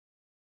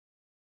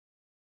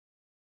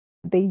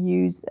they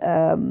use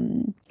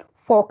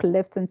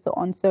forklifts and so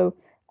on. So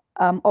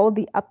all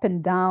the up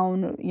and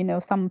down,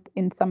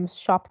 in some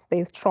shops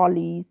there's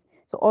trolleys.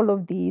 So all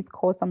of these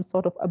cause some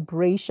sort of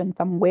abrasion,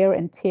 some wear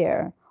and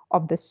tear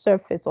of the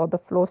surface or the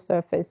floor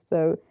surface.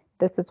 So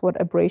this is what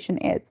abrasion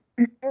is.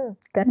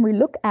 Then we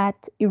look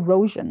at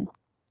erosion.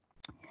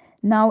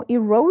 Now,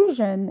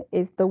 erosion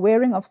is the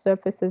wearing of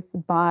surfaces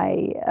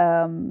by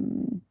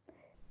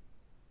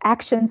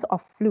actions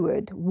of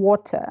fluid,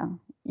 water,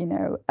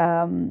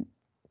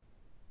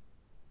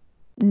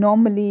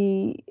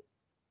 normally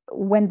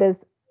when there's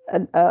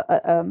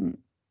an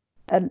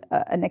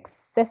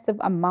excessive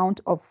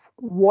amount of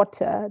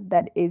water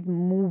that is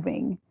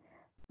moving,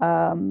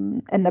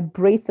 an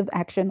abrasive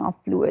action of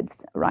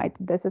fluids, right?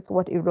 This is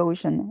what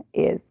erosion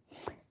is.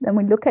 Then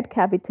we look at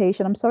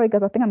cavitation. I'm sorry,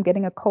 guys, I think I'm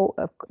getting a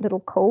little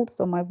cold,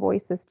 so my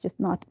voice is just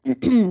not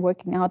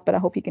working out, but I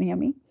hope you can hear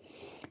me.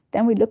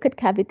 Then we look at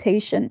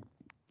cavitation.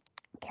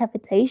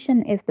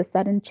 Cavitation is the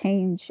sudden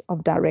change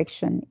of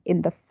direction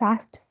in the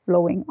fast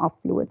flowing of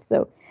fluids.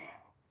 So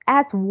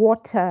as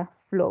water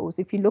flows,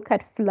 if you look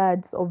at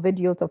floods or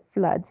videos of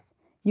floods,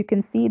 you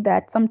can see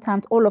that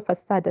sometimes all of a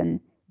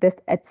sudden there's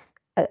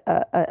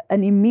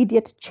an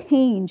immediate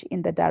change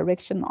in the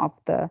direction of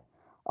the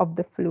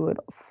fluid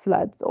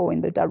floods, or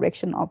in the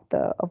direction of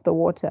the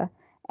water.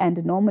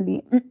 And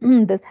normally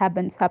this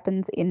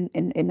happens in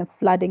a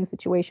flooding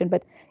situation,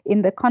 but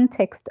in the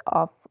context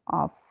of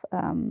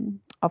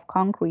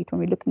concrete, when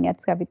we're looking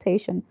at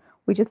cavitation,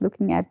 we're just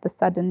looking at the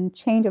sudden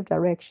change of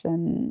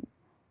direction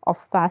of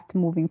fast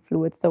moving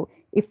fluids. So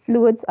if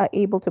fluids are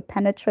able to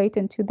penetrate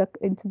into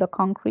the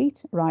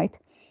concrete, right,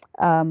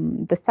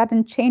 the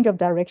sudden change of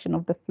direction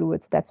of the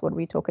fluids, that's what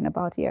we're talking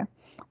about here.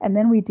 And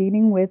then we're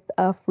dealing with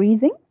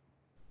freezing.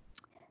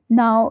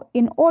 Now,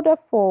 in order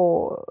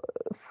for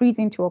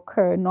freezing to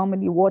occur,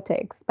 normally water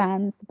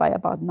expands by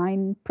about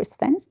 9%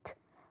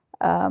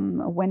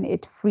 when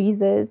it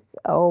freezes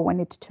or when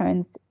it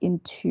turns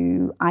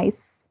into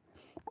ice.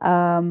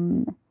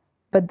 But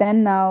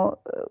then now,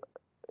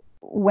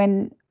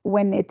 when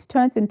it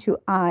turns into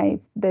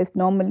ice, there's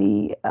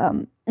normally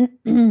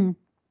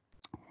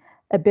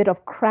a bit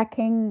of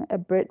cracking, a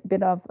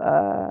bit of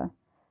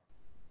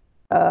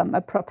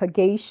a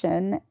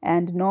propagation,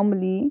 and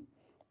normally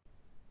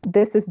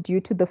this is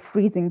due to the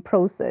freezing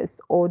process,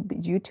 or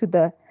due to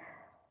the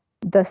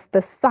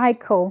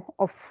cycle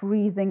of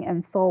freezing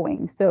and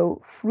thawing.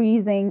 So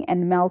freezing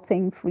and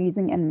melting,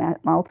 freezing and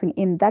melting.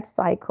 In that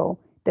cycle,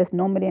 there's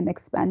normally an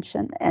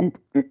expansion. And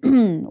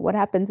what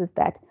happens is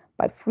that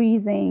by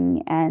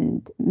freezing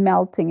and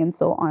melting and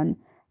so on,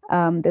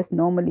 there's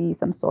normally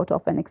some sort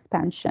of an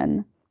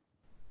expansion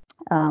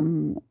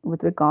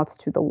with regards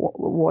to the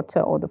water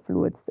or the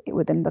fluids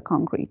within the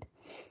concrete.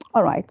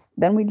 All right,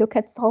 then we look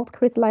at salt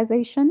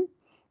crystallization.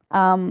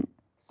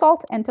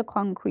 Salt enter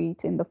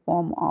concrete in the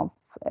form of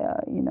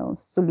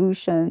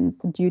solutions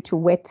due to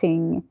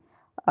wetting,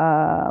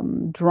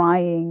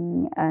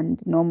 drying,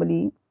 and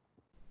normally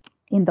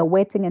in the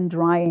wetting and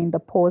drying, the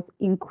pores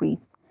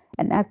increase.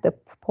 And as the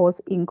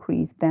pores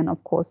increase, then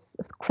of course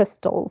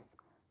crystals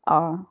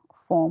are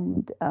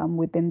formed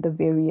within the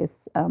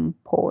various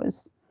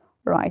pores,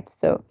 right?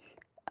 So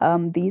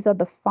these are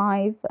the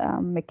 5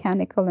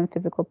 mechanical and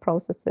physical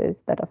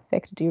processes that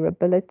affect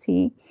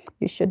durability.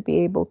 You should be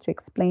able to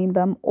explain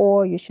them,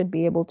 or you should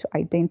be able to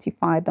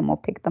identify them or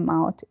pick them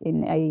out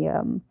in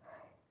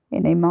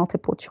a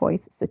multiple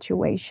choice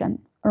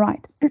situation. All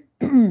right.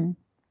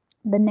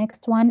 The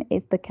next one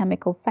is the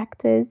chemical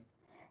factors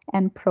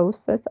and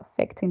process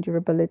affecting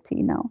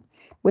durability. Now,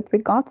 with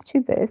regards to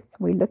this,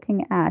 we're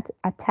looking at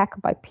attack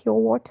by pure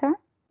water,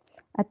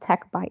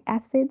 attack by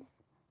acids,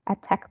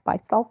 attack by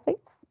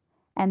sulfates,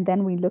 and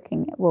then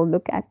we'll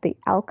look at the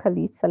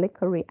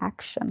alkali-silica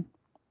reaction.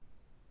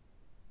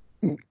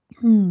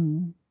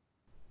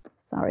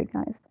 Sorry,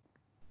 guys.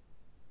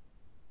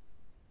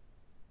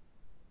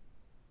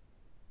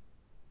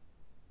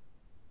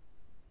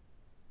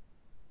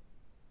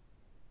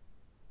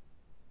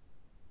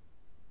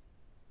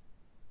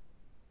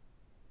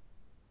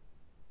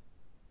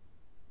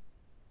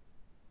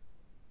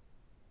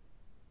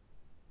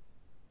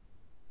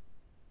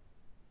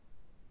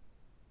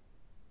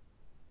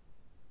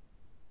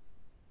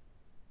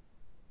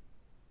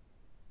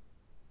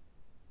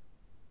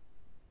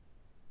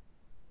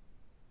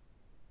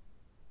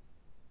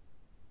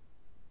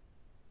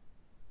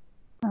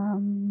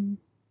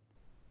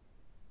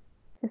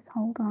 Just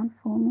hold on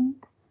for me.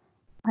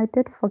 I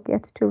did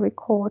forget to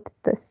record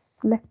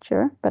this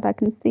lecture, but I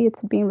can see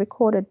it's being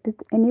recorded.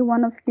 Did any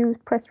one of you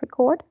press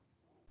record?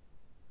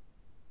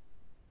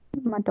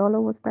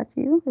 Madola, was that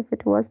you? If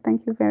it was,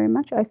 thank you very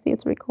much. I see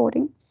it's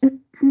recording.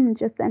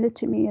 Just send it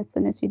to me as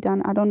soon as you're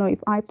done. I don't know if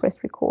I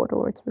press record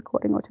or it's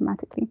recording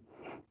automatically.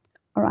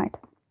 All right.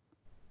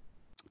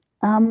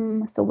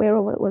 So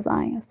where was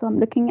I? So I'm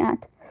looking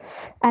at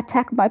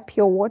attack by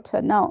pure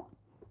water. Now,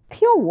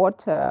 pure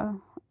water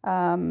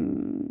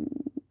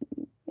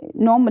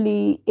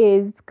normally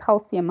is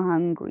calcium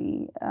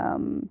hungry.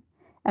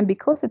 And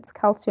because it's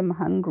calcium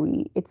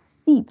hungry, it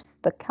seeps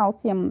the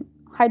calcium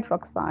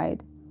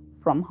hydroxide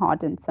from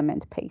hardened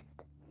cement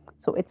paste.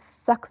 So it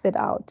sucks it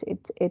out,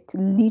 it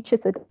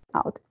leaches it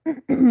out.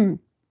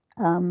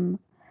 um,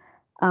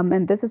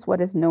 and this is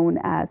what is known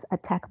as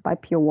attack by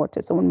pure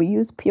water. So when we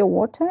use pure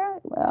water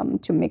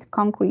to mix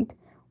concrete,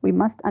 we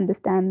must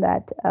understand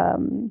that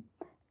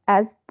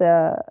as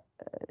the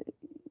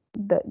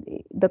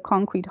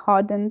concrete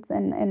hardens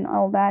and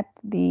all that,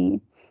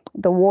 the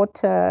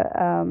water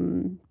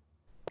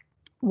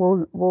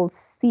will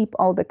seep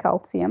all the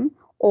calcium.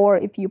 Or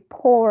if you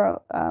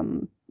pour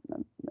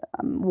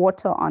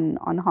water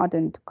on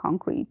hardened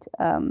concrete,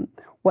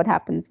 what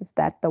happens is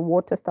that the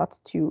water starts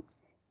to,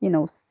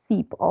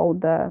 seep all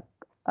the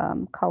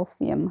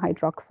calcium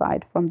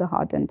hydroxide from the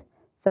hardened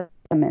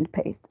cement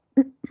paste.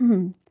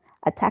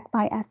 Attack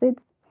by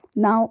acids.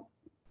 Now,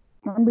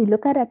 when we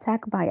look at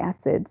attack by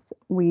acids,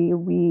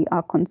 we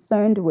are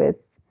concerned with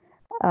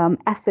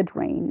acid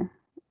rain.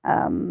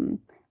 And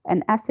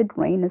acid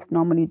rain is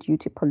normally due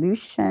to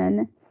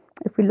pollution.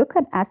 If we look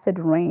at acid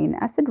rain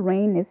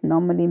is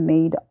normally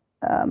made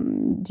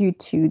due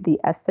to the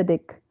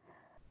acidic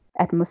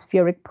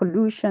atmospheric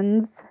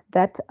pollutions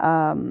that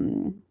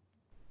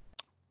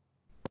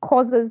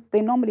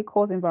they normally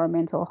cause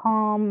environmental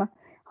harm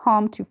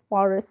to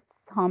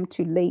forests, harm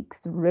to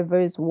lakes,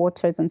 rivers,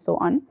 waters, and so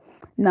on.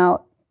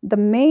 Now, the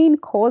main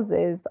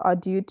causes are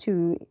due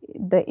to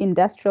the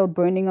industrial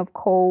burning of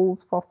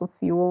coals, fossil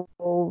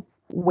fuels,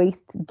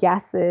 waste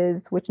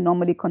gases, which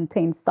normally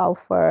contain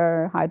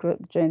sulfur,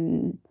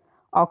 hydrogen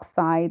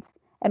oxides.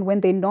 And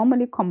when they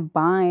normally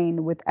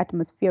combine with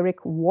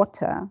atmospheric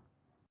water,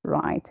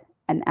 right,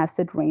 an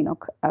acid rain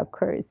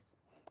occurs.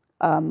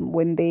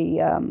 When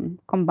they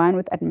combine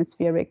with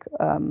atmospheric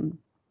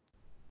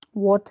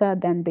water,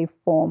 then they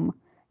form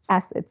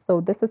acids.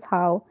 So this is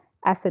how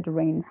acid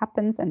rain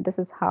happens, and this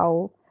is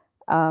how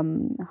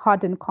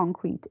hardened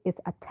concrete is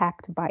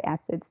attacked by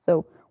acids.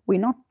 So we're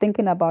not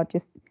thinking about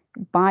just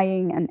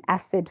buying an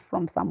acid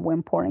from somewhere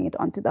and pouring it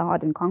onto the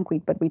hardened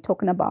concrete, but we're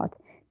talking about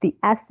the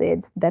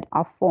acids that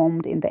are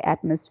formed in the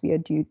atmosphere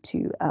due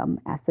to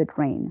acid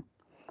rain.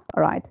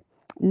 All right.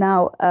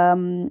 Now,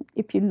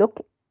 if you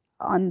look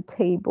on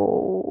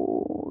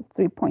table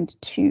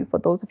 3.2, for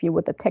those of you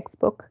with the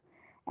textbook,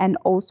 and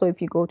also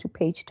if you go to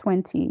page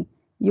 20,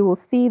 you will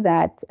see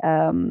that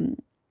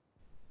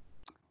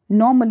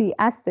normally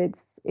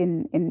acids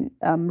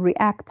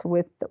react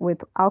with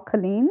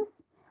alkalines,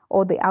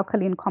 or the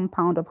alkaline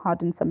compound of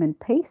hardened cement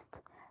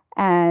paste,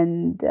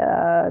 and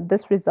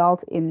this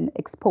results in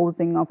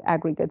exposing of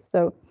aggregates.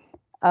 So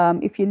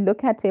if you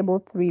look at table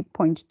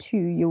 3.2,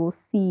 you will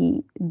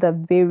see the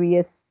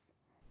various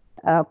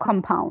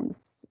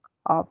compounds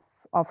of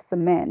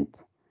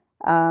cement.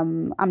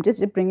 I'm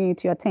just bringing it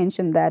to your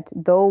attention that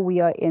though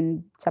we are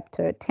in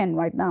chapter 10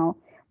 right now,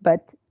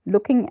 but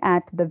looking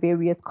at the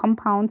various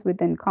compounds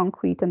within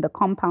concrete and the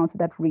compounds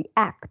that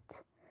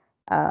react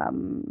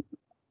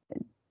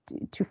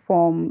to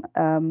form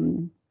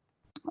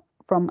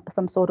from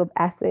some sort of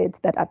acids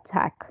that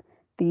attack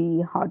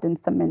the hardened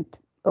cement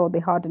or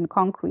the hardened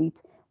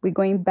concrete, we're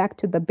going back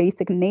to the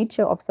basic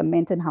nature of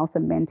cement and how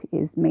cement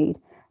is made.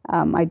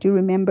 I do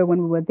remember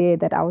when we were there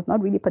that I was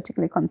not really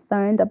particularly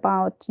concerned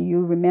about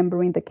you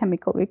remembering the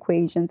chemical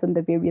equations and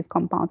the various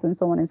compounds and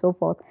so on and so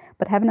forth,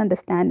 but have an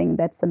understanding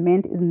that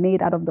cement is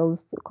made out of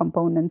those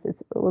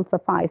components will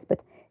suffice.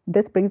 But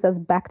this brings us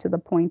back to the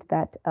point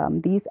that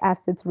these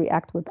acids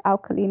react with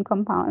alkaline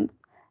compounds,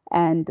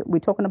 and we're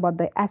talking about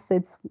the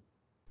acids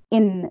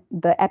in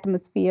the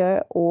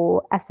atmosphere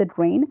or acid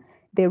rain.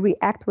 They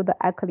react with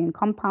the alkaline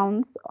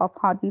compounds of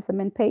hardened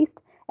cement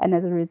paste, and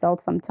as a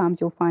result, sometimes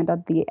you'll find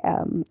that the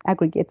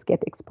aggregates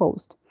get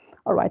exposed.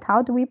 All right,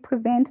 how do we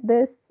prevent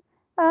this?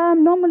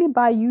 Normally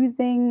by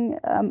using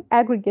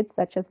aggregates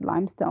such as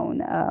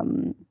limestone,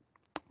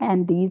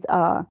 and these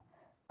are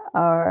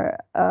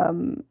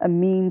a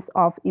means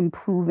of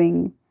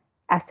improving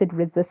acid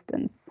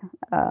resistance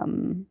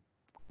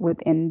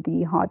within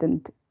the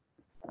hardened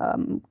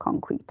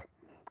concrete.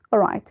 All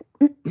right,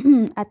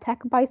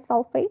 attack by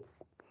sulfates.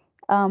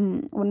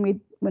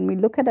 When we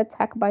look at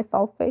attack by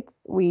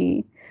sulfates,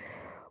 we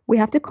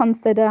have to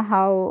consider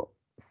how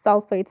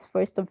sulfates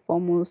first and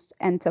foremost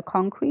enter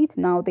concrete.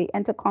 Now they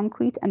enter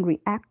concrete and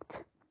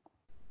react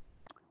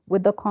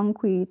with the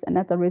concrete, and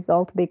as a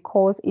result, they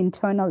cause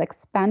internal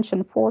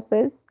expansion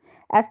forces.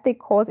 As they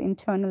cause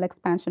internal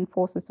expansion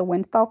forces, so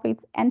when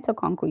sulfates enter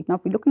concrete, now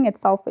if we're looking at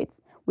sulfates,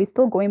 we're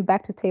still going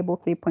back to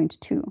table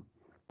 3.2,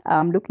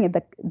 looking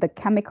at the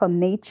chemical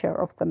nature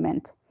of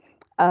cement.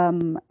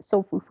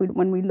 So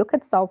when we look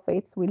at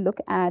sulfates, we look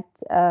at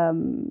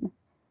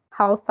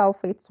how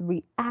sulfates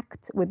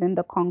react within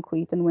the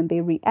concrete. And when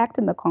they react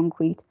in the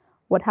concrete,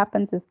 what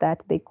happens is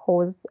that they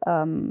cause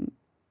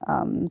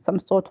some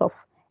sort of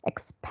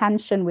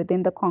expansion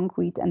within the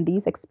concrete, and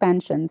these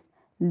expansions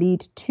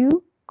lead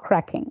to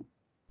cracking.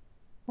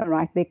 All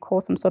right, they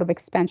cause some sort of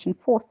expansion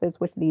forces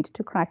which lead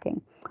to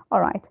cracking. All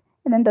right,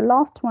 and then the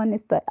last one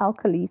is the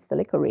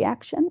alkali-silica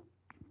reaction.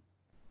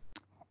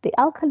 The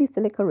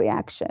alkali-silica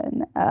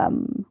reaction,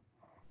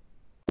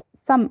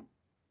 some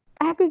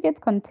Aggregates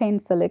contain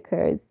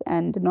silicas,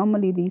 and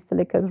normally these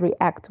silicas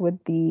react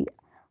with the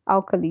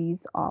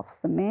alkalis of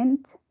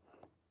cement.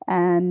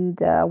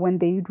 And when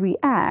they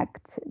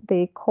react,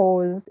 they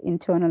cause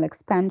internal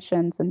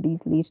expansions, and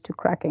these lead to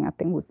cracking. I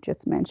think we've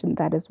just mentioned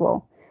that as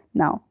well.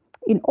 Now,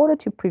 in order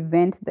to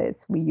prevent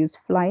this, we use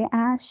fly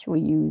ash, we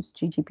use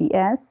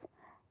GGBS,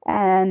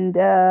 and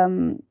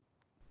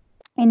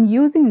in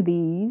using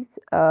these,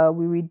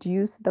 we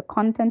reduce the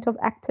content of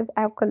active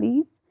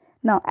alkalis.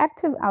 Now,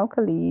 active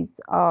alkalis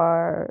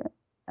are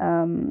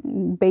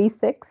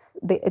basics,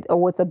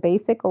 or it's a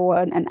basic, or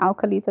an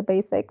alkali is a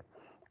basic.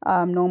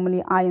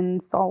 Normally iron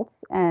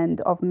salts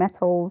and of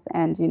metals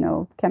and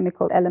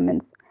chemical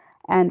elements.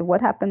 And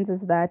what happens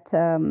is that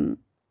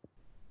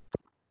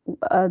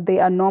they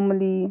are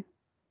normally,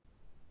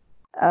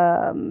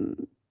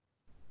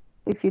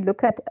 if you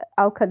look at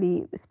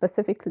alkali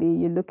specifically,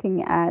 you're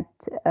looking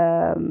at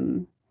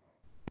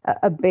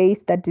a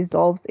base that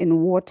dissolves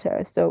in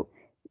water. So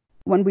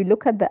when we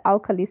look at the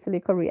alkali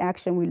silica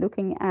reaction, we're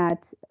looking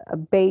at a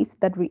base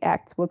that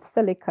reacts with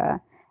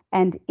silica,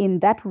 and in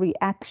that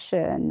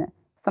reaction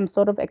some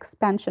sort of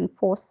expansion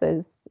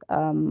forces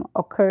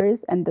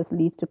occurs, and this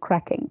leads to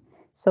cracking.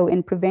 So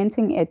in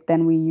preventing it,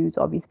 then we use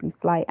obviously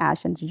fly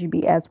ash and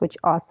GGBS, which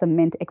are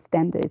cement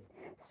extenders.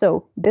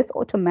 So this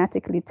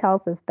automatically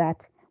tells us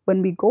that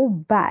when we go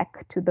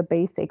back to the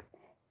basics,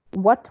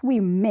 what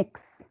we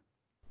mix,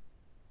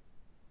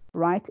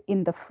 right,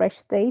 in the fresh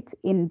state,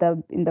 in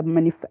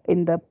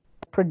the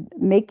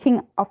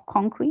making of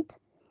concrete,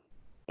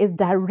 is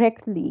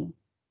directly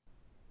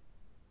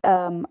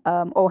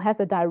or has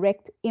a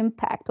direct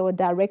impact or a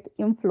direct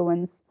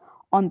influence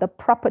on the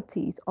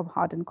properties of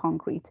hardened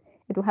concrete.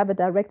 It will have a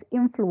direct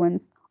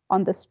influence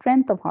on the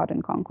strength of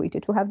hardened concrete.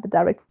 It will have the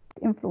direct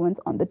influence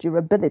on the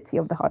durability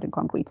of the hardened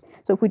concrete.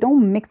 So if we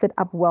don't mix it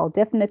up well,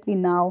 definitely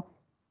now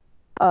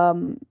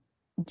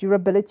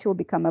durability will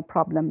become a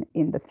problem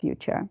in the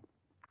future.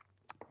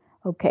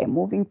 Okay,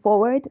 moving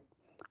forward,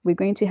 we're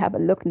going to have a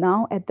look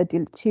now at the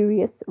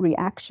deleterious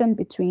reaction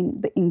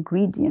between the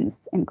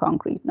ingredients in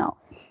concrete. Now,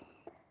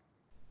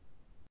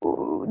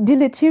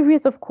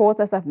 deleterious, of course,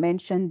 as I've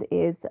mentioned,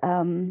 is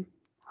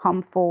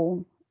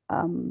harmful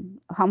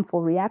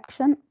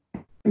reaction.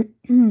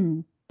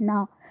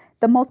 Now,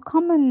 the most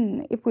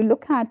common, if we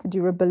look at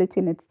durability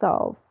in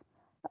itself,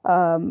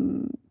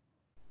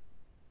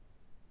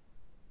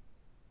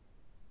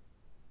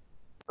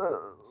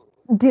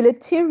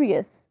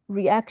 deleterious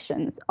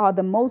reactions are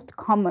the most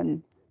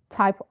common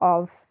type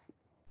of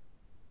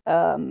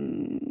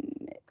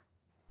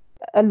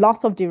a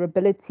loss of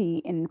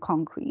durability in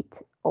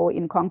concrete or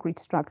in concrete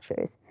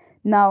structures.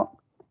 Now,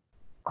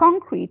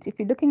 concrete, if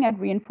you're looking at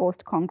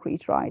reinforced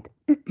concrete, right,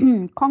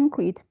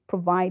 concrete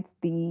provides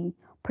the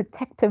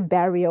protective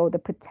barrier or the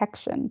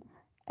protection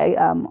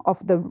of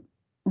the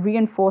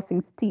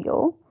reinforcing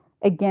steel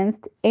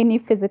against any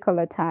physical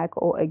attack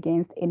or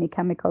against any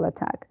chemical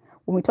attack.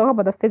 When we talk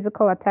about the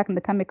physical attack and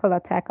the chemical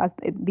attack,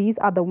 these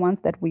are the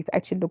ones that we've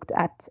actually looked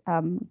at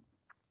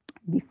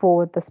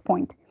before this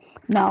point.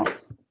 Now,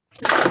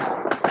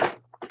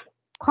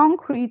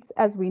 concretes,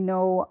 as we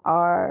know,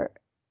 are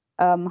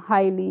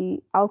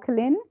highly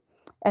alkaline,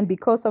 and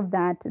because of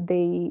that,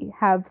 they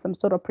have some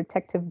sort of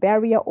protective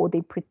barrier, or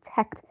they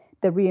protect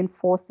the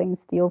reinforcing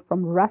steel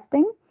from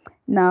rusting.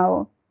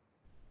 Now,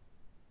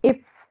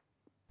 if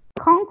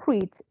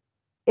concrete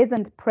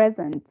isn't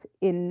present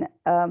in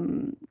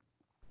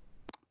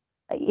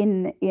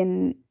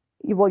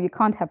well, you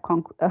can't have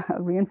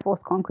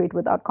reinforced concrete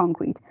without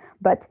concrete.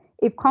 But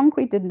if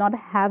concrete did not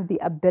have the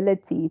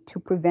ability to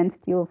prevent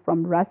steel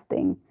from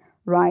rusting,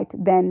 right,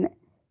 then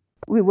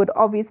we would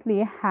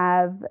obviously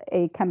have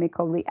a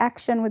chemical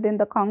reaction within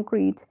the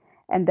concrete.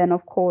 And then,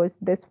 of course,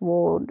 this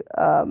would,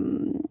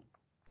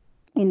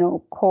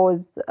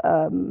 cause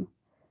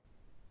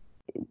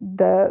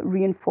the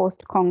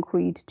reinforced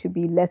concrete to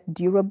be less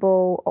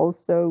durable.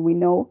 Also, we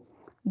know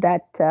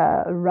that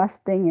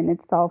rusting in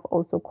itself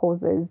also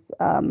causes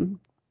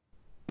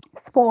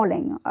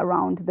spalling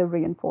around the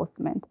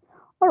reinforcement.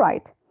 All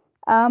right.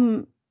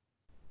 A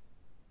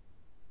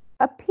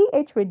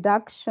pH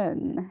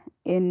reduction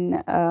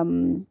in,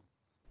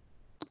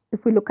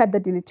 if we look at the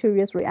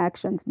deleterious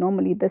reactions,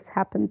 normally this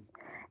happens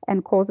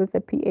and causes a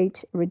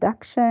pH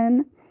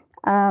reduction.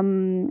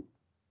 And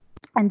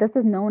this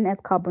is known as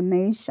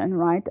carbonation,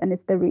 right? And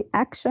it's the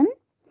reaction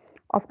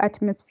of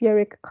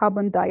atmospheric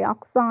carbon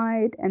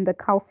dioxide and the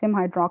calcium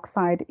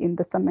hydroxide in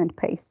the cement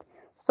paste.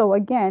 So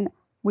again,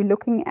 we're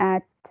looking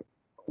at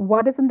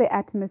what is in the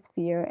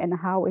atmosphere and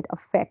how it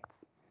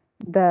affects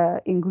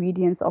the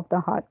ingredients of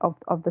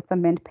the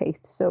cement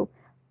paste. So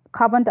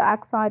carbon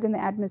dioxide in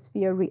the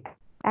atmosphere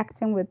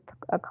reacting with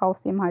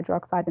calcium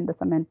hydroxide in the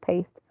cement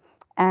paste.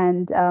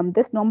 And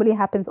this normally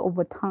happens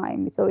over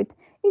time. So it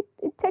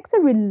takes a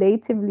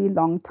relatively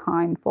long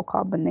time for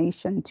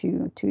carbonation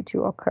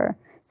to occur.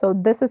 So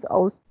this is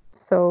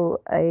also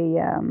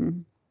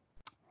an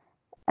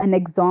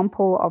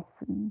example of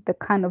the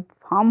kind of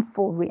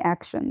harmful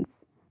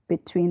reactions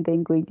between the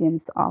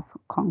ingredients of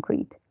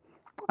concrete.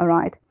 All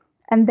right.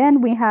 And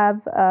then we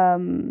have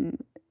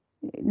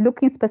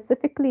looking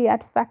specifically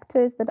at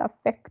factors that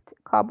affect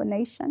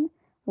carbonation.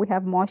 We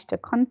have moisture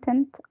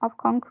content of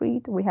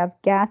concrete, we have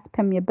gas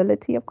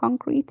permeability of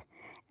concrete,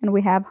 and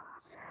we have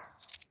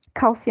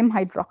calcium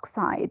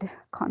hydroxide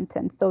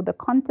content. So the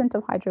content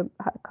of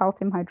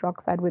calcium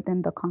hydroxide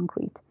within the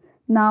concrete.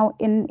 Now,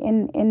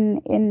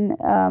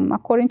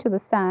 according to the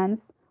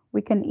SANS,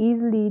 we can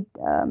easily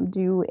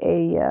do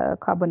a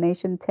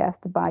carbonation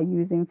test by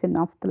using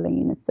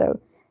phenolphthalein. So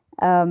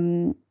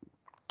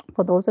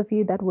for those of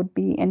you that would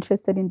be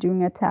interested in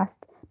doing a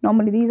test,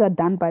 normally these are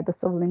done by the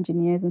civil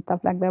engineers and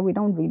stuff like that. We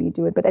don't really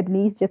do it, but at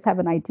least just have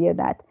an idea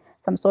that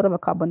some sort of a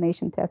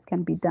carbonation test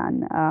can be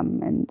done,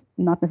 and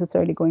not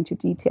necessarily go into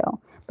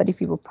detail. But if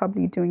you were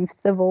probably doing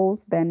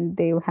civils, then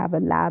they will have a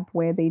lab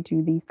where they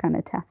do these kind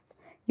of tests.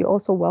 You're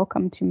also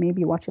welcome to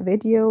maybe watch a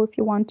video if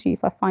you want to.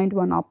 If I find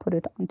one, I'll put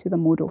it onto the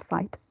Moodle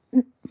site.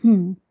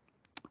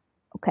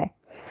 Okay,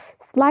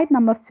 slide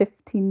number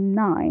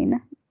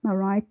 59. All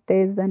right,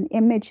 there's an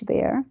image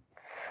there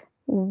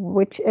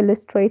which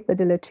illustrates the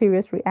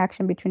deleterious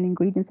reaction between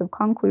ingredients of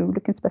concrete. We're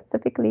looking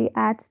specifically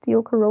at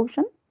steel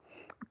corrosion.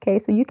 Okay,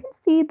 so you can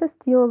see the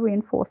steel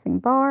reinforcing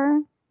bar.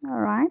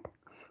 All right,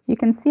 you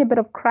can see a bit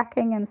of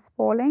cracking and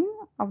spalling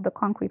of the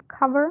concrete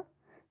cover.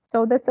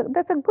 So there's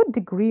a good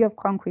degree of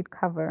concrete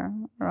cover,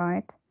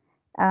 right?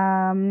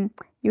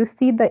 You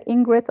see the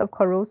ingress of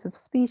corrosive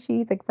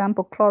species,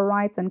 example,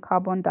 chlorides and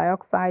carbon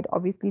dioxide.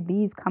 Obviously,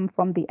 these come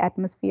from the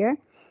atmosphere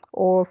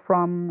or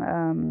from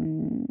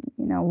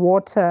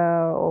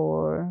water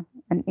or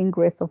an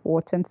ingress of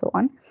water and so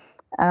on.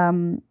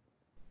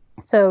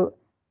 So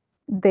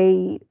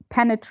they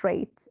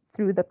penetrate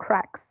through the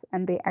cracks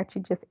and they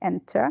actually just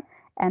enter.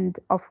 And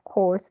of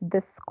course,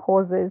 this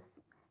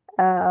causes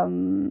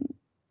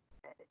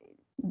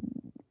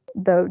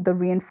the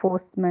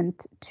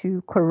reinforcement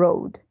to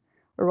corrode,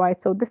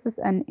 right? So this is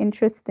an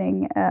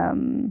interesting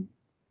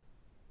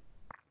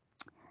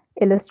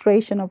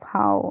illustration of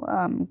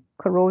how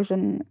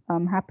corrosion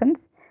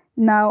happens.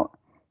 Now,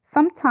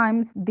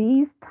 sometimes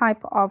these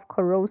type of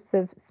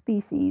corrosive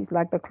species,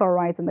 like the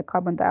chlorides and the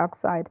carbon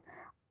dioxide,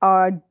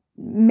 are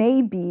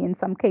maybe in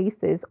some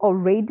cases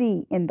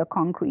already in the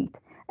concrete,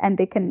 and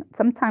they can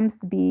sometimes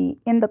be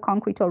in the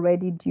concrete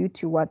already due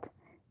to what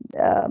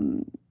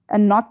a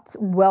not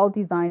well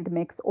designed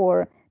mix,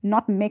 or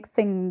not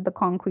mixing the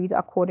concrete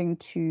according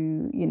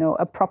to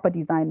a proper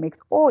design mix,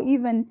 or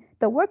even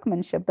the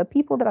workmanship. The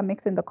people that are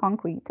mixing the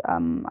concrete,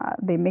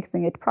 they're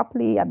mixing it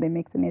properly? Are they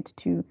mixing it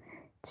to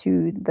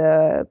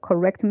the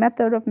correct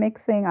method of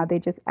mixing? Are they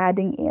just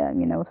adding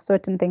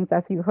certain things?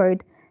 As you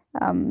heard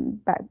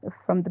back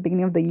from the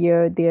beginning of the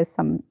year, there's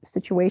some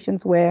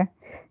situations where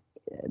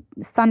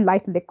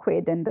sunlight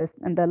liquid and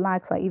the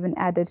likes are even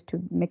added to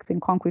mixing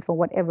concrete for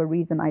whatever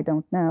reason, I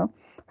don't know.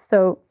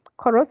 So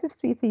corrosive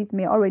species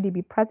may already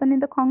be present in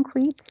the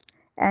concrete,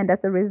 and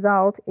as a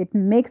result, it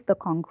makes the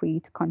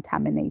concrete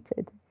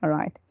contaminated. All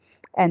right,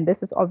 and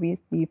this is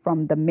obviously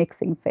from the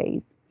mixing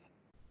phase.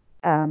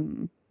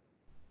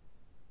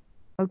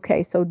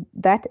 Okay, so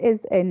that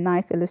is a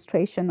nice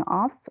illustration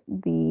of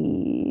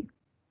the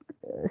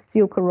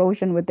steel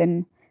corrosion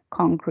within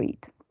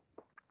concrete.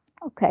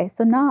 Okay,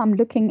 so now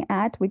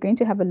we're going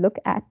to have a look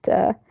at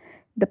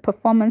the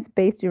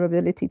performance-based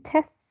durability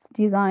tests,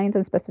 designs,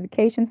 and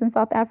specifications in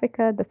South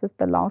Africa. This is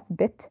the last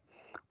bit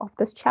of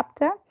this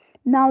chapter.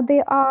 Now,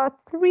 there are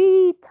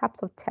three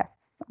types of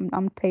tests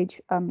on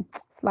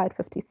slide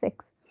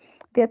 56.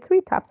 There are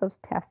three types of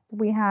tests.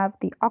 We have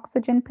the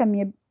oxygen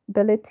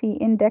permeability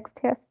index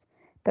test,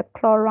 the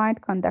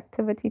chloride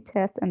conductivity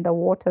test, and the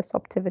water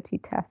sorptivity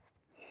test.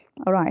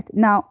 All right,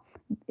 now,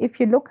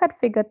 if you look at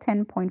figure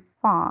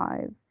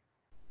 10.5,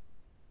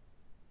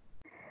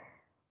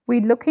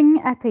 we're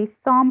looking at a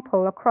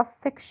sample, a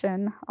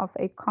cross-section of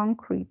a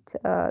concrete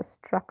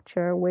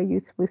structure where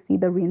we see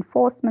the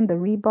reinforcement, the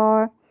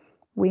rebar.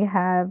 We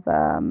have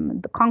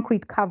the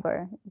concrete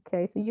cover.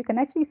 Okay, so you can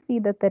actually see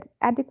that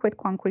adequate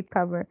concrete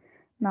cover.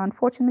 Now,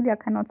 unfortunately, I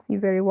cannot see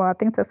very well. I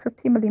think it's a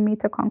 50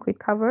 millimeter concrete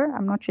cover.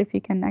 I'm not sure if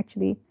you can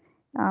actually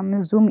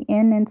zoom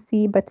in and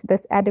see, but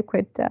there's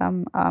adequate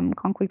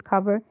concrete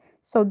cover.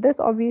 So this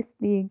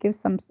obviously gives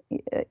some,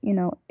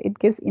 it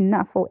gives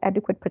enough or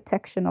adequate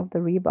protection of the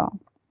rebar.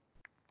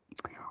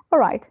 All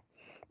right,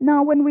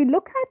 now when we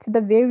look at the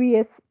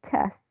various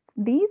tests,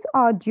 these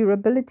are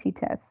durability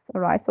tests,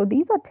 all right? So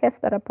these are tests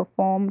that are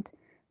performed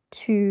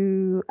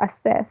to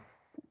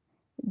assess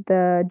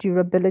the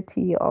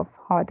durability of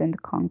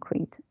hardened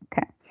concrete,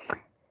 okay?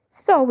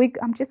 So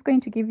I'm just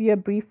going to give you a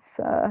brief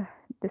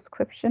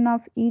description of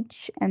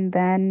each, and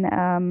then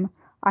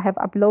I have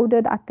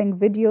uploaded, I think,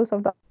 videos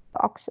of the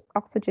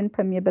oxygen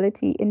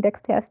permeability index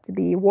test,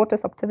 the water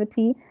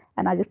sorptivity,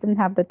 and I just didn't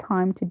have the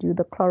time to do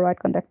the chloride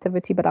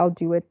conductivity, but I'll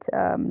do it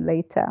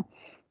later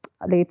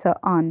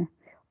on.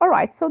 All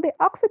right, so the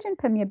oxygen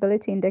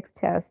permeability index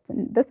test,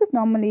 this is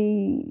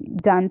normally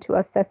done to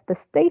assess the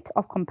state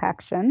of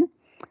compaction,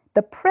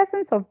 the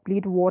presence of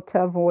bleed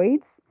water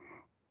voids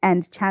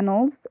and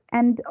channels,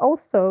 and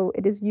also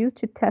it is used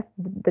to test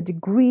the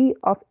degree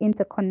of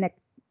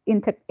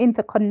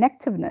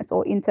interconnectiveness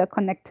or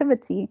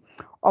interconnectivity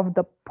of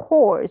the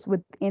pores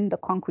within the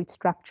concrete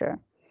structure.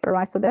 All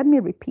right, so let me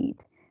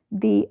repeat.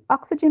 The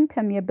oxygen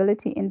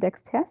permeability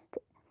index test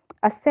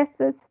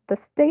assesses the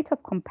state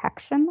of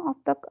compaction of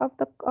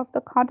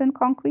the hardened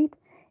concrete.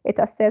 It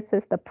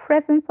assesses the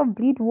presence of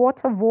bleed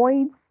water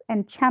voids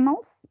and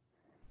channels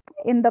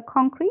in the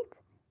concrete,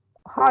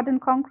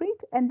 hardened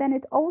concrete, and then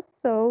it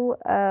also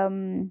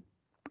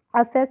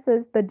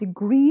assesses the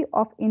degree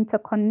of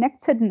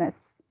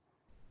interconnectedness.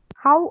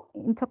 How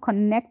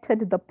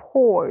interconnected the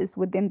pores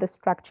within the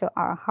structure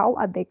are. How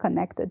are they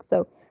connected?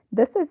 So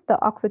this is the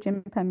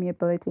oxygen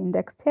permeability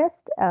index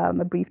test, a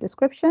brief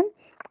description,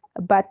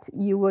 but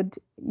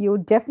you'll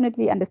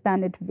definitely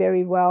understand it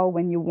very well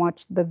when you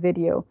watch the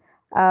video.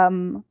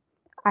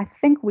 I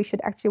think we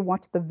should actually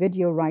watch the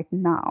video right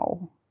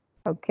now.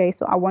 Okay,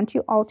 so I want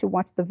you all to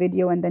watch the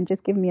video and then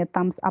just give me a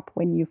thumbs up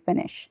when you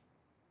finish.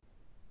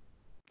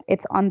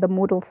 It's on the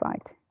Moodle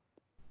site.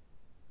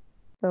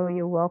 So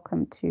you're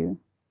welcome to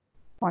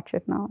watch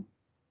it now.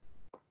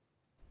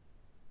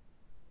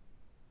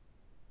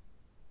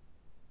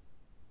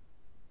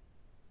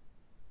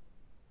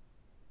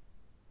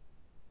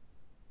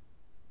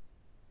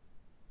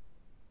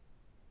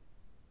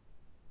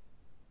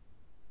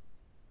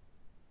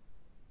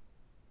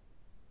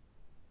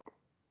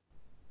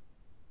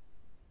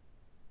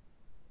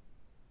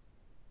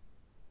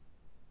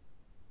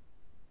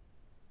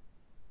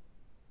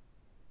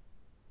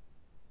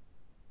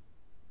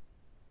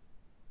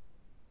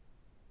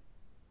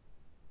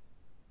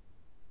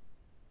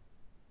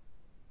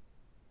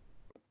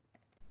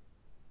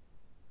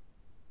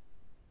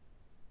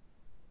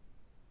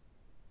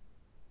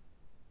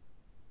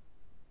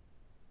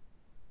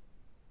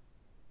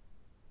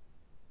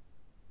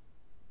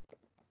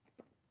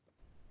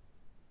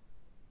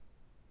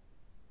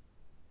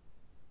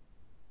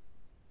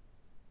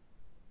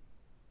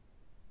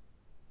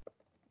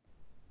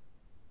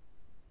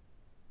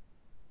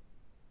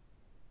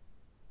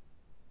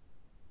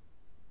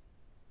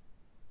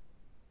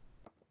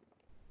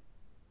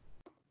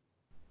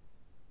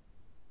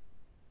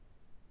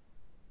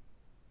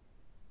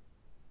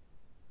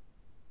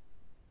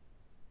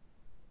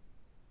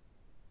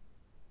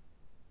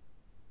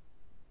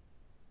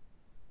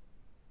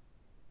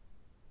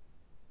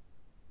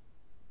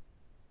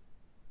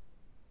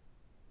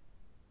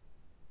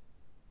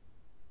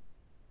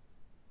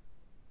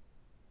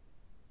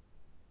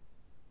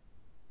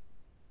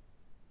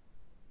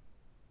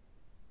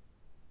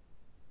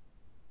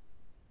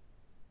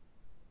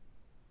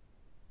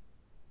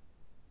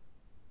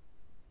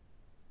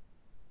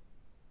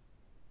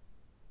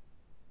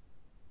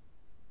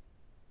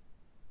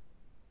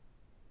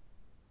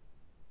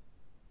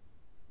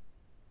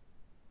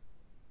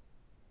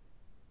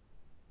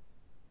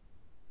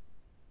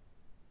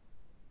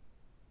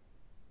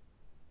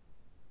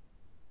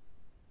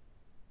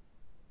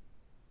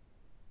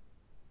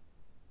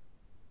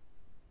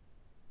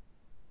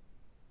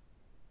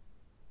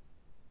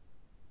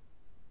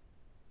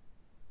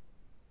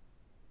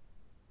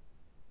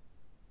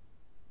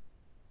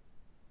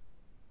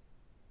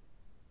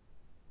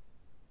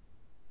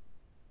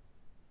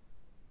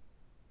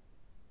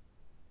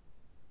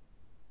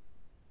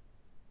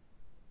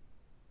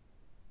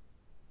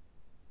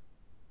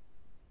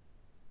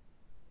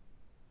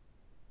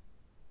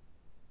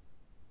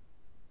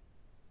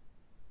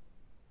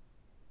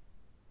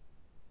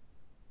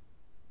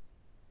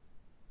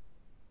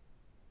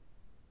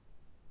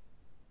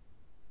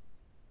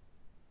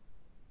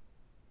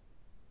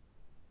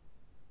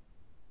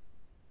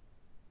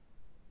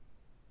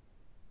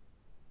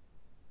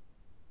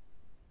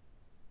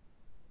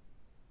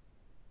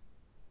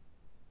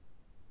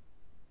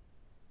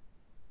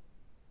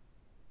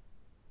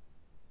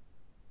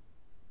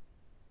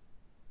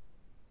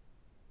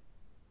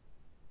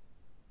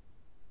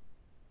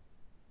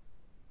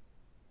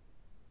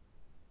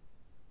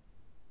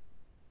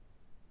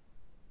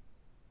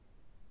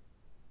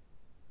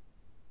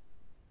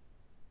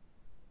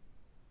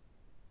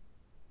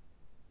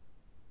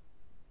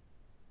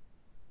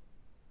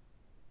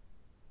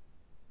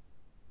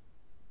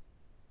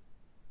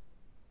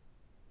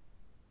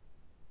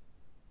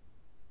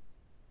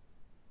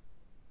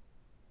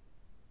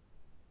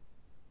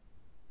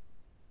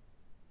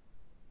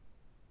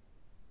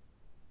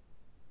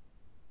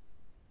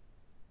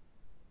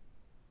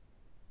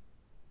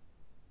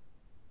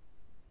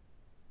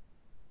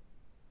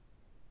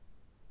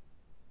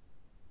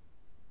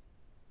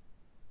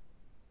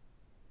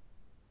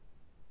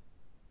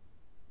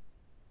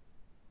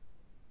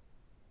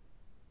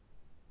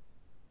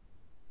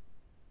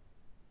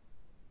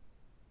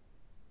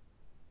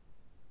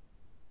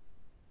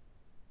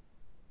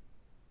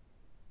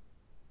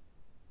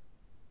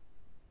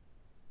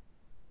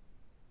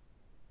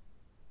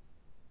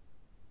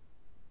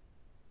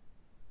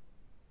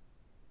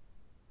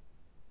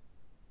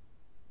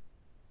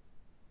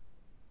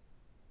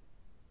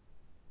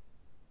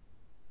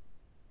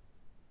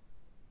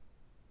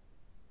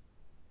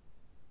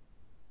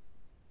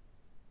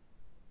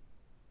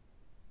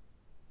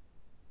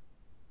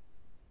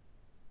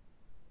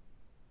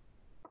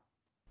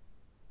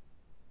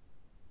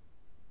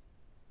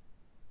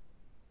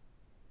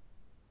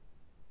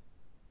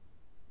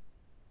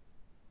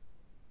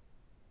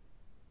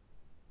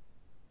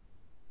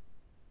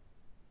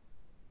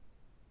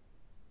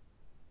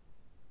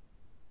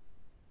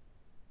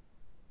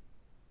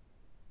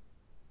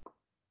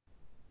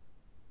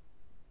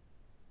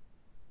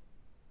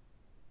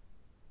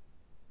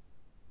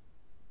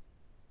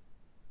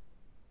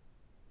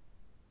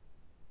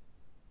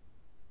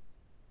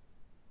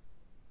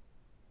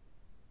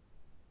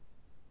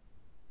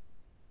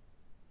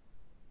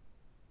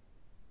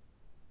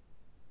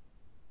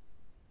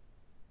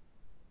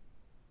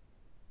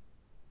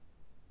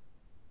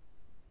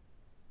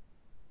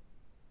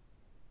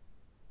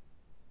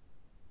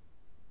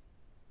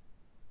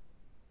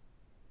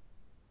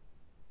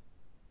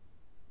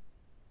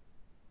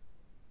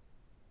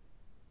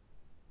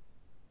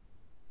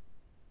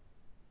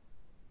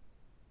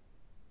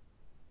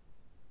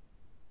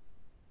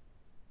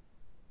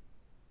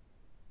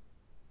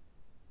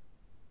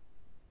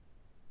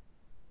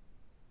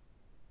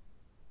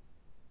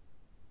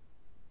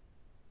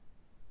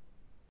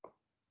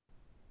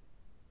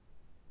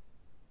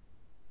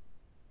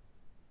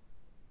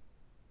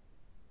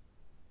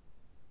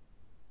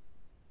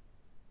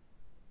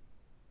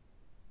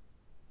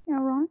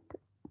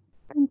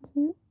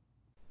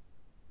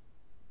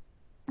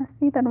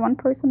 see that one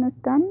person is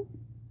done.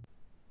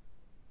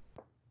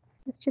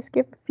 Let's just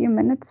give a few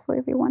minutes for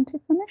everyone to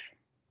finish.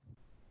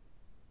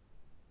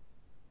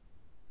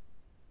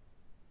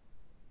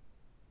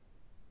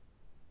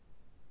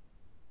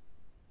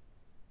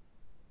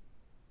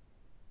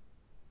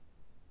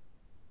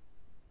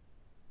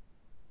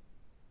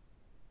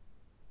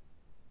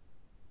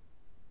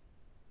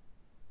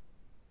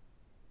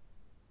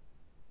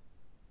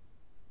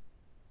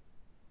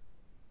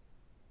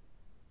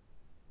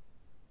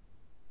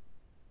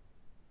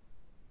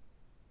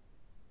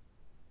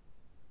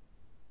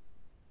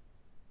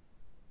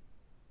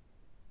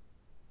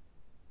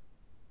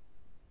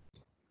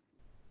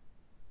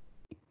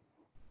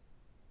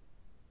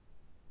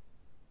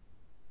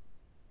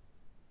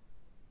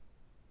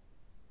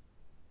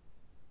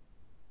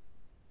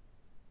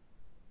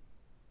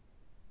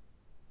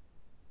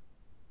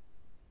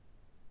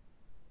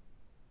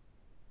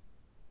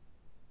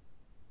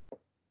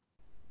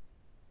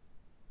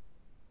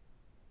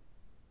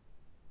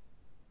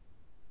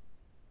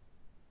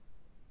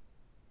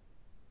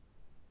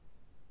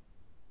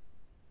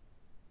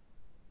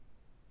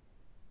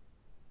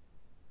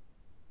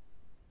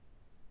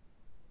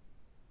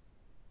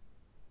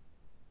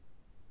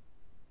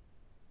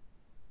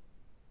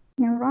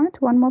 All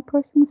right, one more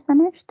person's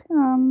finished.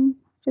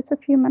 Just a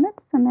few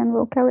minutes and then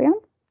we'll carry on.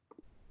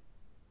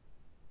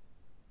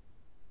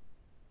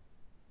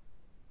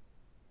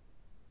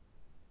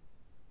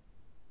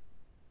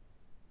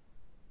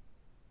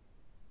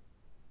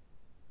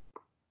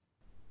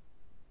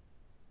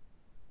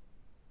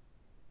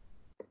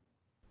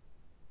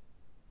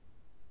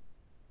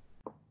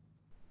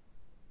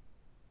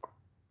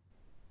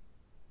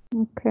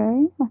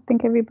 Okay, I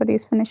think everybody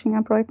is finishing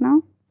up right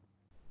now.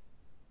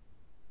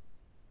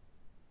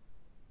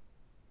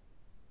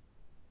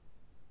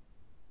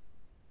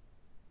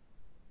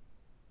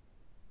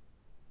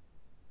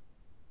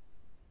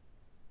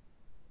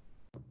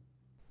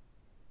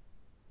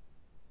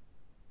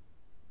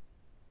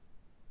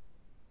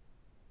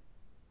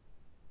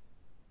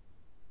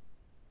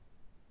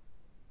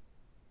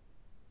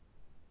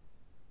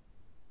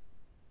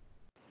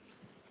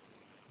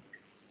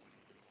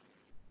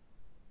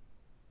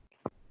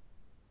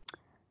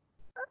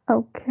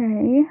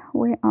 Okay,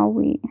 where are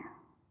we?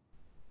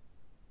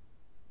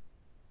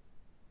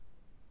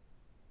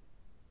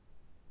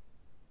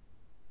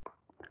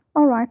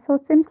 All right, so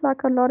it seems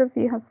like a lot of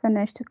you have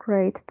finished.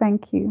 Great,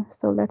 thank you.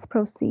 So let's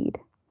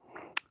proceed.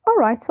 All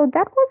right, so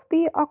that was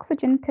the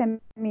oxygen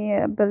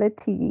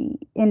permeability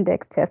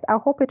index test. I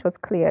hope it was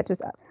clear.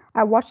 Just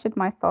I watched it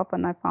myself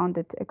and I found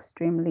it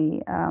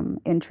extremely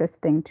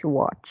interesting to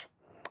watch.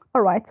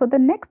 All right, so the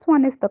next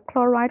one is the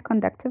chloride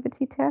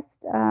conductivity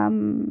test.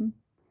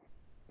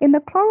 In the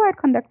chloride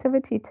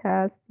conductivity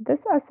test,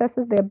 this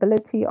assesses the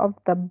ability of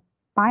the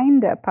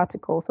binder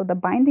particle, so the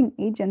binding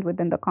agent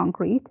within the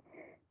concrete,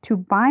 to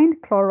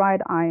bind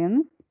chloride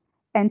ions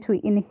and to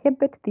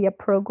inhibit their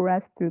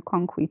progress through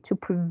concrete, to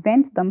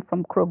prevent them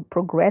from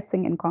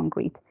progressing in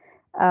concrete.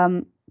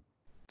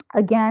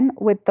 Again,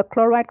 with the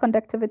chloride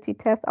conductivity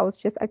test, I was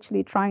just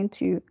actually trying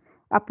to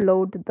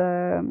upload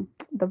the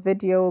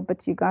video,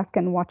 but you guys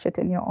can watch it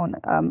in your own.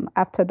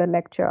 After the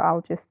lecture,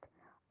 I'll just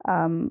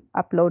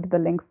upload the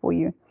link for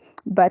you.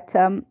 But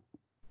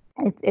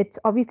it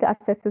obviously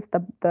assesses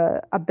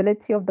the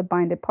ability of the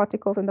binded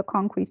particles in the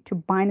concrete to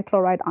bind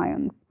chloride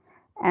ions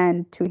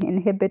and to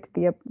inhibit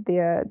their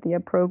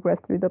progress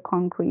through the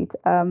concrete.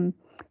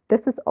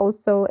 This is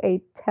also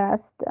a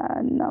test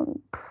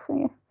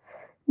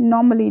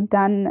normally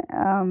done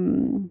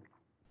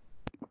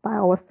by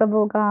our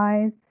civil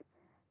guys.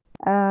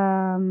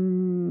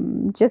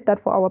 Just that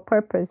for our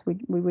purpose,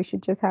 we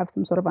should just have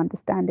some sort of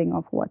understanding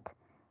of what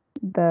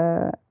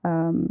the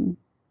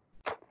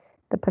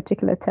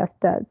particular test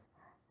does.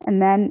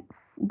 And then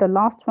the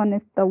last one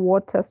is the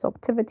water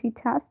sorptivity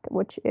test,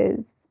 which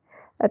is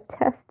a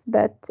test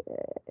that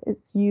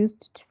is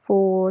used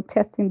for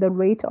testing the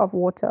rate of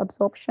water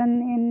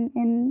absorption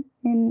in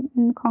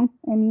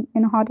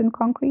hardened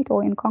concrete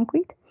or in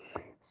concrete.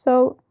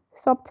 So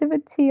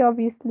sorptivity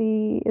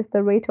obviously is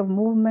the rate of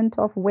movement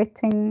of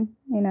wetting,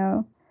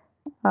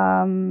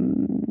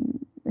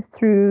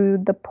 through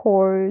the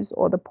pores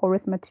or the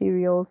porous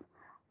materials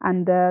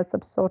under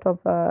some sort of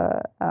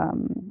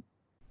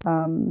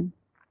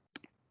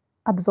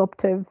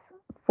absorptive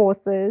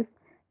forces.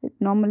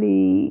 It's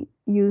normally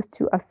used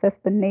to assess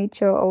the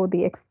nature or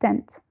the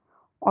extent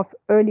of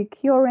early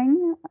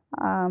curing,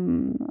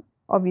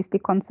 obviously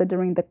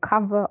considering the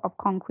cover of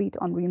concrete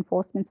on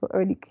reinforcement, so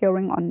early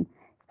curing on,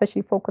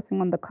 especially focusing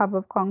on the cover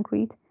of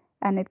concrete,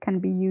 and it can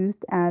be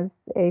used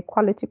as a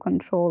quality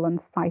control on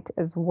site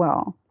as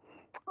well.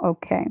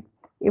 Okay,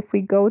 if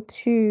we go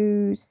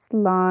to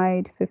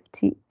slide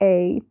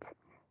 58,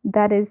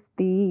 that is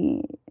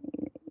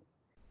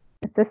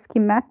it's a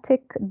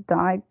schematic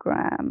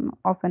diagram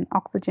of an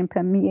oxygen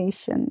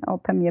permeation or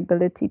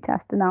permeability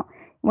test. Now,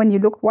 when you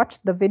watch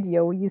the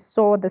video, you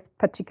saw this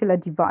particular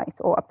device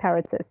or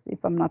apparatus.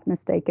 If I'm not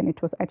mistaken,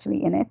 it was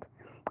actually in it.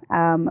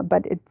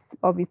 But it's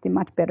obviously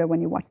much better when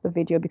you watch the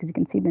video because you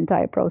can see the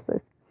entire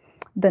process.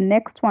 The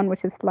next one,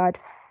 which is slide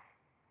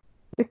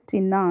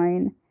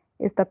 59,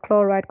 is the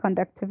chloride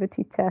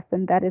conductivity test,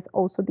 and that is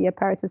also the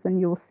apparatus, and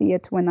you'll see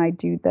it when I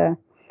do the.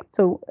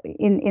 So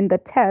in the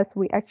test,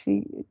 we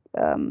actually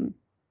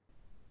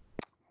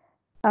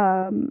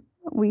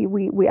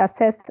we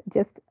assess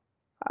just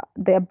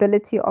the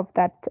ability of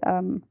that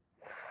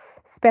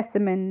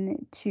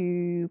specimen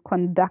to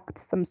conduct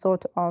some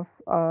sort of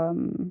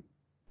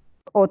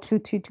or to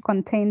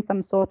contain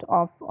some sort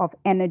of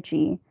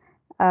energy.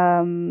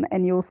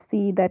 And you'll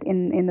see that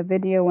in the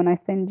video when I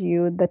send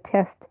you the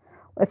test,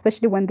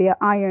 especially when there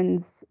are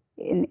ions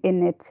in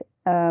it,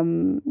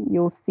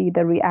 you'll see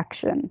the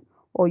reaction,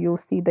 or you'll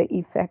see the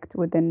effect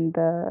within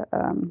the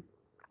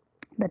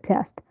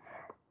test.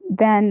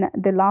 Then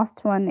the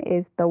last one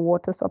is the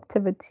water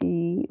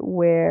sorptivity,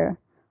 where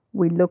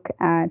we look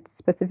at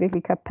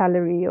specifically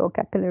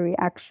capillary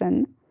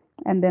action,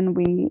 and then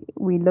we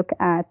look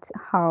at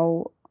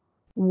how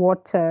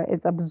water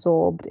is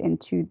absorbed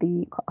into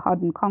the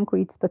hardened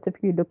concrete,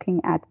 specifically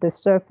looking at the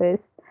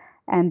surface,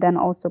 and then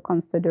also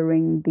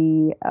considering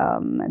the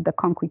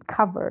concrete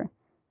cover,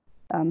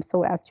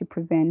 so as to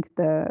prevent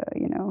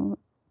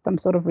some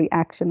sort of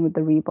reaction with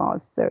the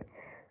rebars. So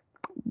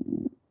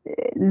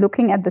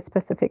looking at the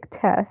specific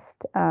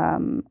test,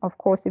 of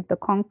course, if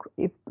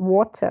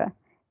water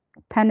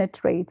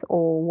penetrates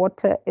or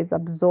water is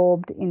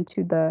absorbed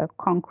into the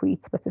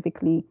concrete,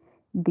 specifically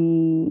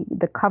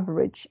the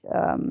coverage,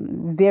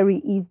 very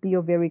easily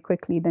or very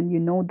quickly, then you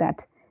know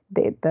that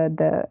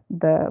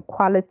the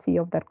quality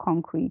of that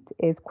concrete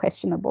is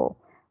questionable,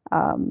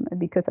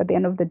 because at the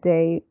end of the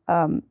day,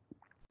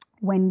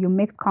 when you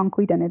mix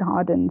concrete and it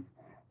hardens,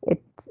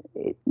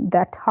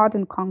 that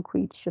hardened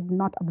concrete should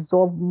not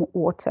absorb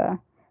water.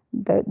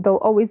 There'll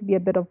always be a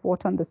bit of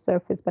water on the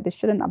surface, but it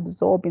shouldn't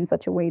absorb in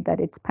such a way that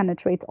it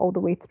penetrates all the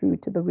way through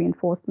to the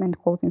reinforcement,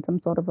 causing some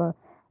sort of a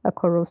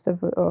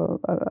corrosive or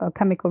a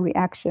chemical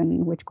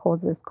reaction which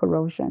causes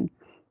corrosion.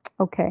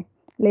 Okay,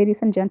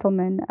 ladies and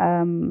gentlemen,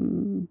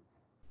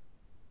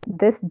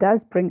 this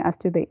does bring us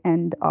to the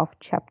end of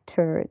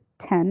chapter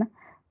 10.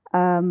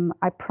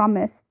 I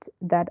promised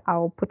that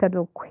I'll put a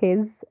little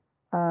quiz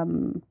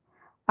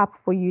up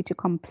for you to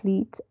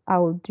complete. I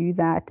will do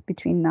that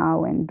between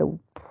now and the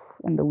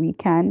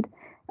weekend,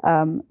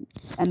 and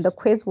the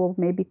quiz will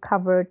maybe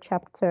cover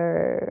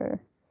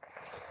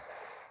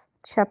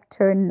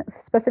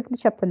specifically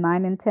chapter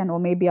 9 and 10, or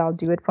maybe I'll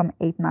do it from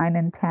 8, 9,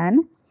 and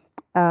 10.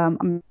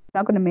 I'm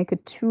not going to make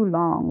it too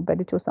long, but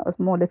it was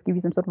more or less give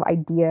you some sort of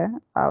idea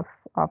of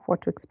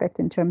what to expect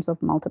in terms of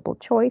multiple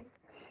choice.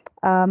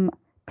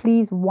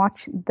 Please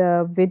watch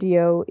the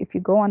video. If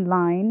you go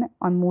online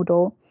on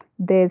Moodle,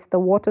 there's the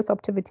water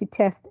sorptivity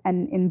test,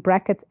 and in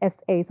brackets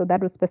SA. So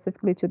that was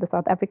specifically to the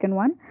South African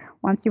one.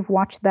 Once you've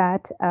watched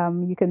that,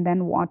 you can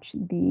then watch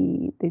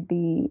the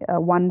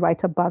one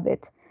right above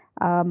it.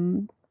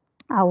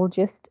 I will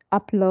just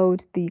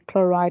upload the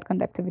chloride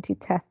conductivity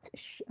test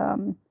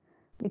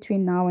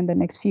between now and the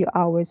next few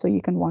hours, so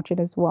you can watch it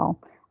as well.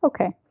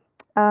 Okay.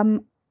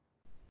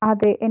 Are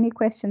there any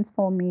questions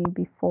for me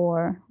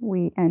before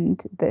we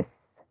end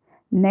this?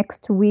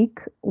 Next week,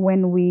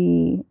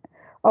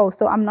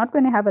 so I'm not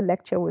going to have a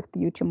lecture with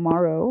you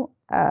tomorrow,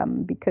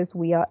 because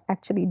we are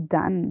actually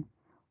done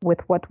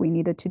with what we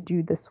needed to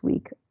do this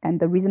week. And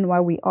the reason why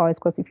we are is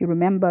because if you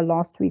remember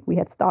last week, we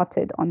had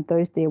started on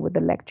Thursday with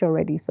the lecture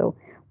already. So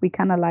we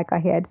kind of like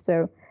ahead.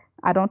 So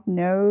I don't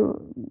know,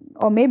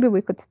 or maybe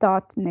we could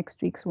start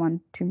next week's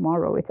one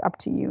tomorrow. It's up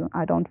to you.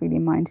 I don't really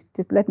mind.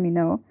 Just let me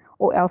know,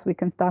 or else we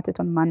can start it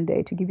on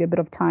Monday to give you a bit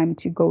of time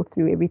to go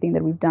through everything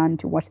that we've done,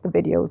 to watch the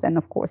videos, and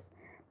of course,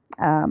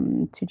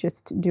 to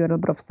just do a little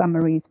bit of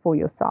summaries for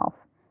yourself.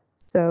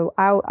 So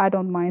I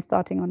don't mind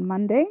starting on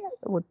Monday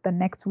with the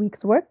next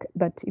week's work,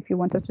 but if you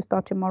want us to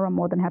start tomorrow, I'm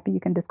more than happy.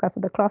 You can discuss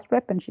with the class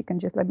rep and she can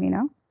just let me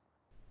know.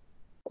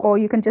 Or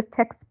you can just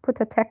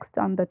put a text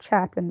on the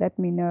chat and let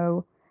me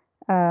know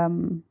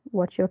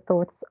what your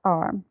thoughts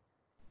are.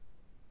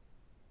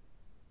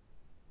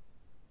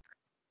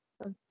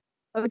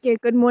 Okay,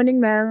 good morning,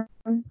 ma'am.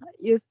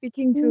 You're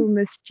speaking to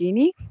Miss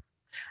Jeannie.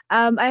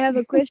 I have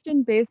a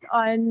question based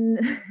on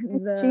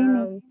Miss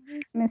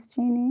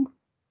Jeannie.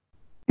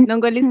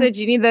 Nongolisa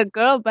Jeannie, the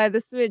girl by the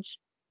switch.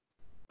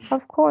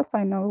 Of course,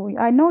 I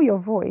know your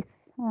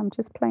voice. I'm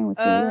just playing with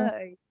you.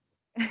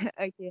 Yes.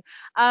 Okay.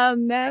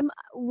 Ma'am,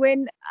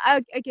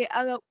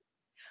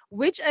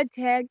 which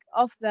attack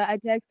of the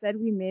attacks that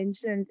we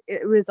mentioned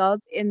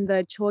results in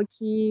the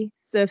chalky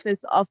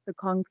surface of the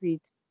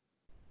concrete?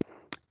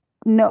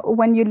 No,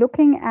 when you're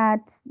looking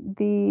at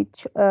the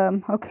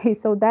okay,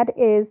 so that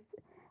is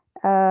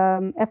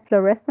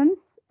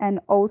efflorescence,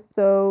 and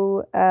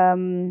also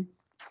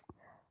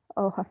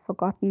I've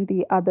forgotten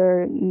the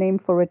other name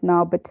for it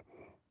now, but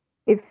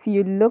if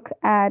you look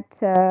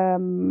at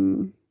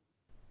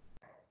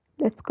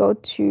let's go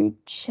to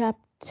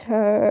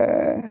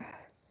chapter.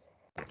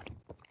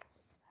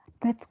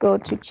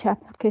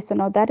 Okay, so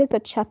now that is a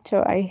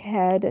chapter I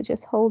had.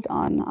 Just hold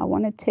on. I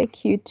want to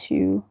take you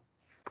to.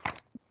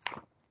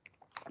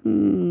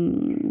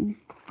 Okay,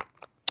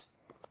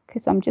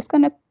 so I'm just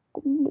going to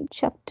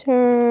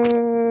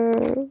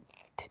chapter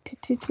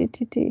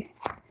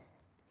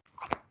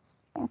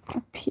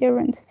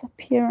appearance,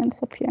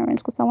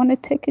 because I want to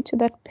take you to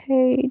that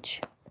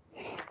page.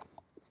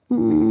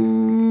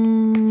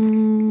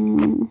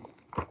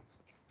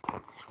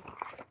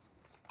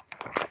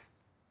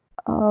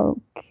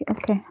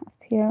 Okay,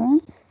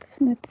 appearance.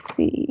 Let's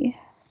see.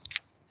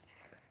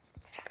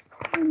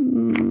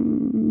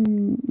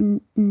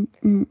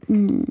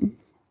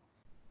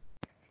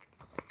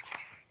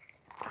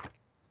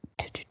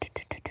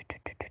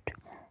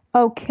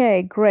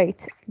 Okay,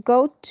 great.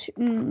 Go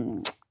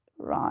to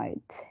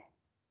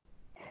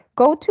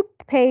Go to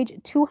page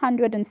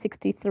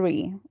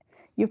 263.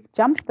 You've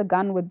jumped the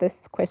gun with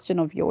this question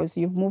of yours.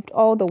 You've moved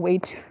all the way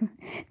to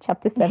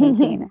chapter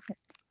 17.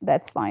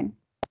 That's fine.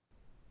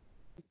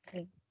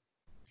 Okay.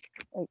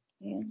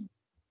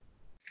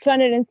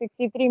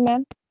 263,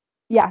 ma'am?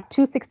 Yeah,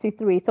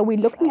 263. So we're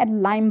looking at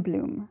lime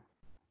bloom.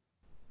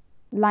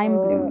 Lime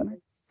bloom.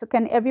 So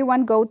can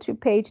everyone go to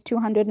page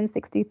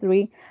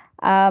 263?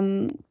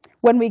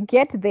 When we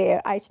get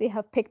there, I actually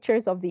have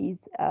pictures of these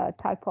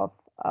type of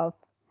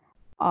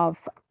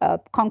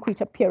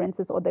concrete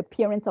appearances, or the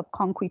appearance of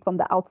concrete from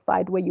the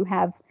outside, where you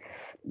have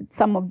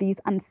some of these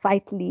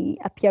unsightly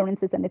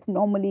appearances, and it's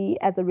normally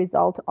as a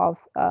result of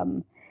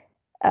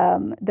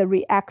the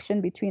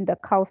reaction between the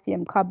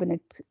calcium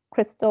carbonate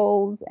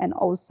crystals and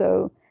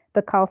also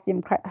the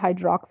calcium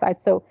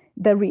hydroxide. So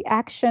the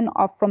reaction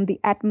from the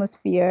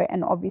atmosphere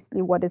and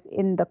obviously what is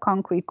in the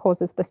concrete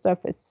causes the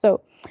surface.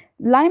 So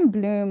lime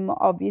bloom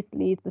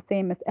obviously is the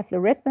same as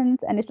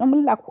efflorescence, and it's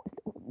normally like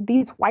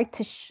these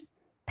whitish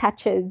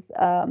patches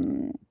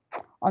on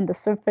the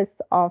surface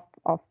of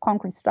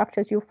concrete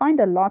structures. You'll find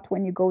a lot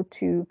when you go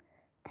to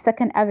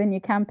Second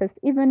Avenue campus,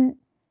 even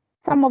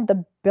some of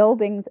the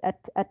buildings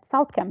at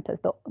South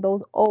Campus,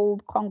 those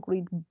old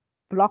concrete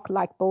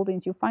block-like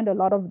buildings, you find a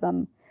lot of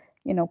them,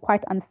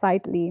 quite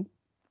unsightly.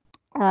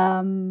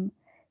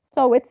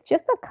 So it's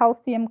just a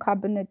calcium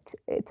carbonate.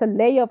 It's a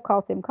layer of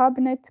calcium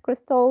carbonate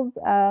crystals,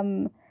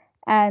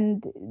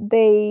 and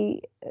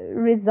they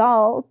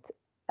result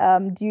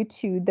due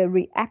to the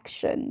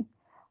reaction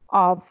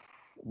of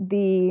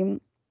the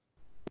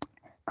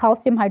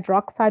calcium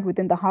hydroxide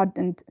within the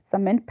hardened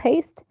cement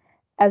paste,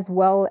 as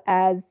well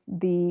as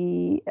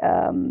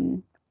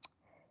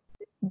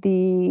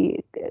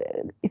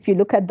if you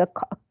look at the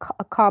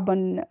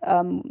carbon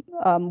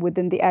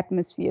within the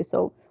atmosphere.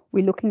 So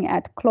we're looking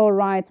at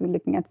chlorides, we're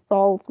looking at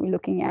salts, we're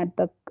looking at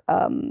the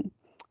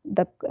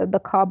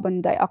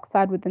carbon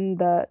dioxide within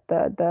the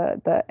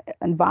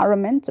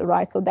environment,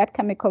 right? So that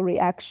chemical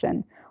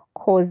reaction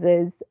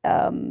causes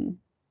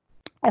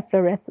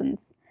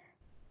efflorescence.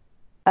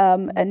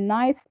 A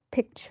nice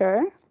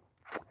picture.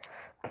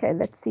 Okay,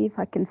 let's see if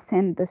I can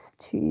send this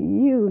to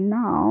you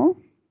now.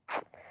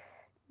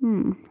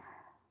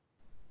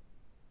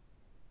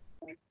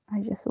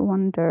 I just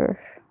wonder.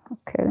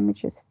 Okay, let me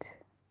just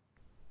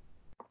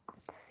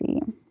see.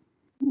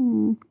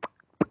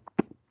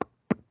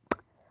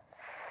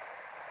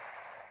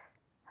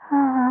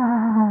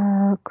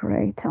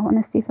 Great. I want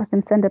to see if I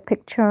can send a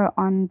picture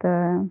on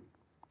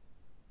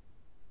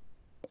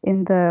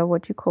in the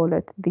what you call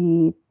it,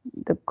 the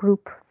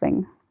group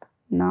thing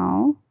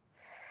now,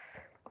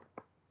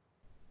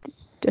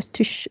 just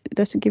to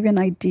give you an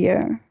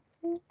idea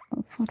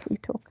of what we're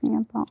talking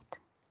about.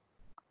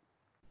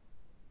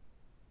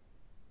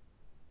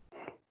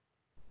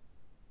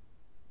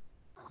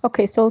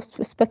 Okay, so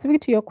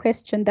specific to your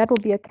question, that will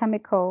be a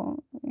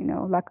chemical,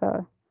 like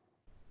a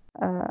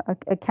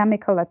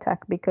chemical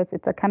attack, because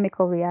it's a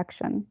chemical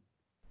reaction.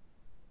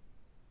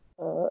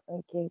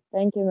 Okay.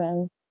 Thank you,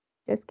 ma'am.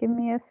 Just give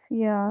me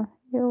you're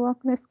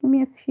welcome. Just give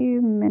me a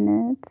few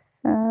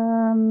minutes.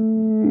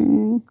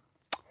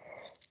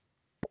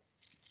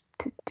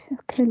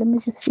 Okay, let me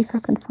just see if I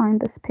can find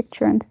this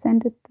picture and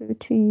send it through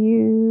to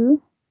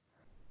you.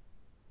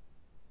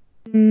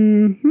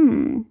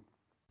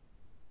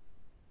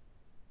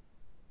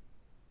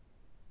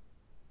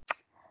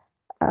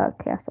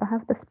 Okay, so I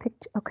have this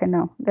picture. Okay,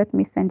 no, let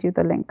me send you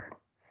the link.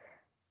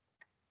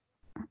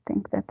 I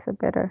think that's a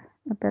better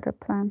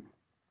plan.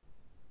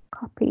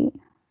 Copy.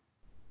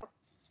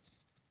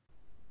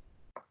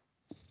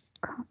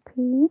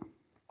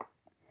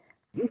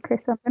 Okay,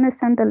 so I'm going to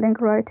send the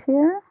link right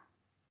here.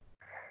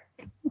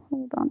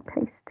 Hold on,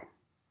 paste.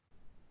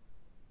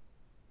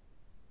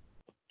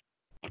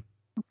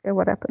 Okay,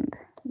 what happened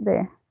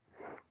there?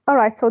 All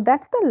right, so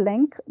that's the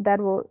link that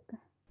will.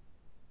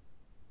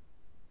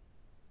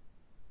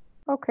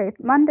 Okay,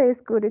 Monday is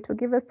good. It will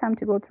give us time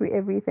to go through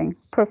everything.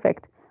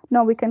 Perfect.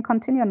 No, we can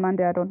continue on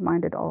Monday. I don't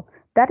mind at all.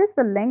 That is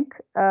the link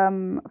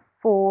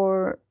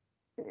for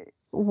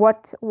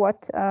what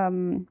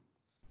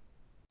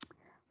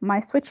my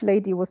switch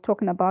lady was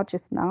talking about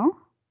just now.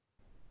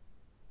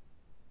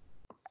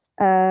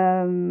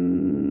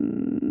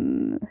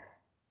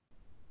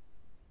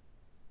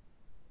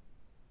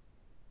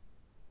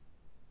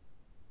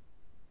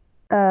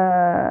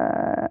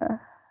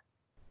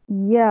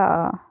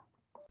 Yeah.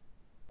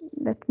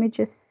 Let me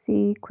just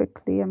see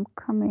quickly. I'm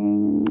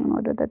coming.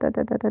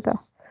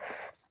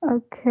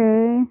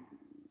 Okay.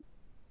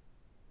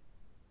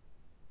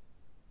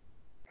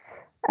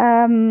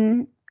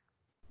 Um,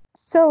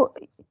 so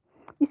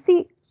you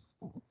see,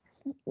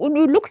 when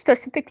we look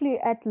specifically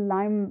at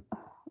lime,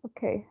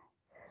 okay.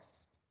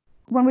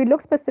 When we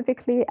look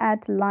specifically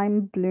at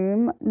lime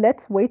bloom,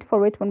 let's wait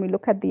for it when we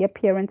look at the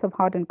appearance of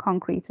hardened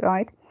concrete,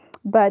 right?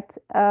 But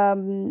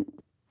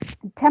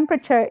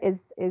temperature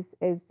is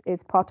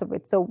part of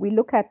it. So we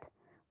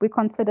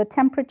consider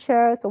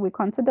temperature. So we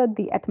consider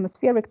the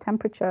atmospheric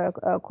temperature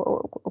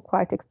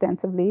quite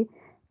extensively.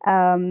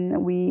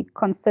 We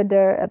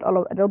consider a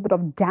little bit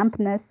of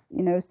dampness.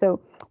 So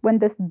when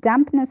this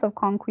dampness of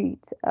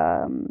concrete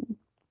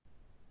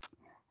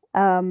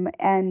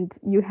and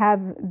you have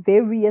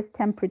various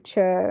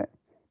temperature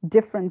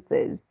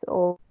differences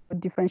or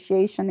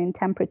differentiation in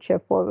temperature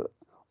for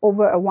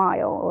over a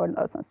while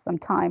or some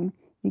time,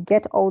 you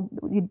get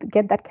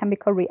that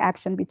chemical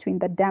reaction between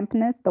the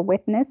dampness, the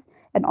wetness,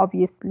 and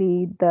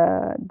obviously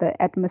the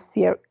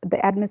atmosphere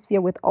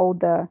with all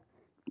the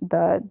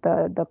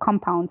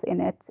compounds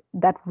in it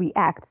that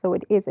react. So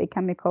it is a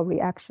chemical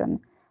reaction.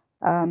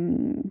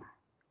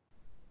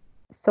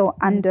 So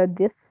under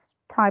this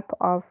type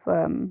of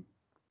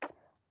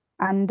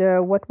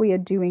under what we are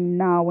doing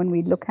now, when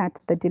we look at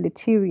the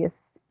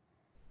deleterious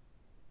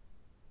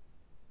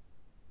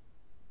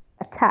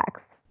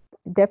attacks,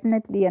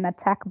 definitely an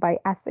attack by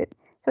acid.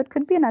 So it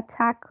could be an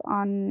attack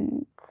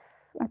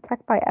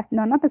by acid.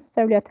 No, not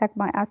necessarily attack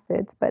by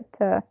acids, but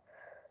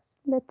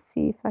let's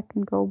see if I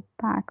can go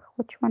back.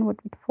 Which one would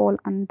it fall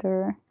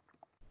under?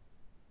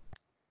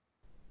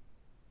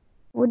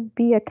 Would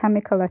be a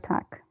chemical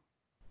attack,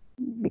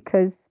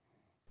 because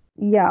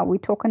yeah, we're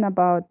talking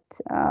about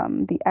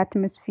the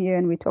atmosphere,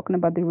 and we're talking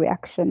about the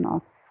reaction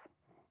of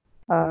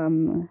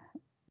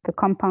the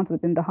compounds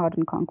within the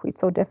hardened concrete.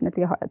 So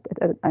definitely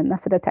an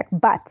acid attack.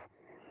 But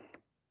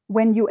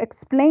when you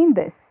explain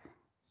this,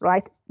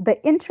 right,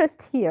 the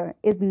interest here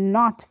is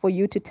not for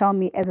you to tell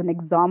me as an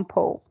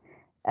example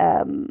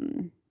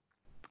lime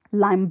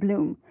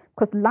bloom,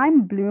 because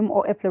lime bloom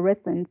or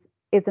efflorescence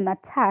is an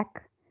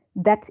attack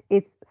that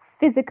is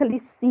physically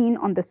seen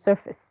on the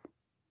surface.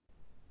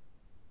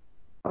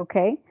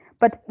 Okay,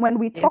 but when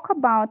we talk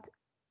about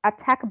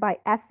attack by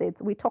acids,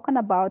 we're talking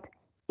about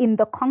in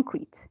the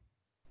concrete,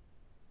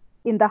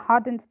 in the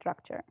hardened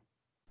structure.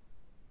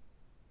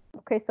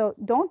 Okay, so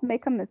don't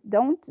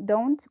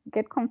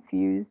get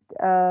confused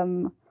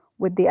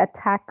with the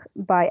attack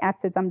by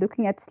acids. I'm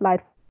looking at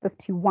slide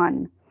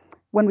 51.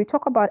 When we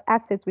talk about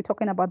acids, we're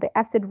talking about the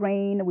acid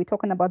rain. We're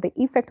talking about the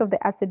effect of the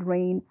acid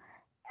rain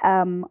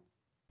on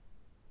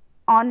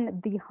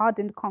the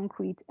hardened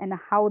concrete and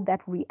how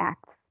that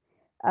reacts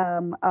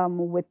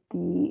with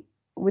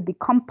the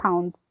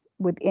compounds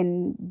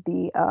within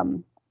the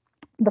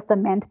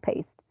cement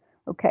paste.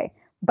 Okay,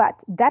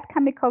 but that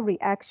chemical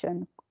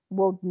reaction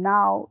will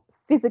now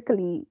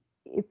physically,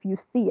 if you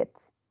see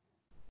it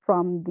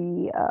from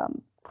the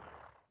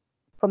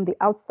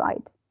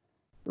outside,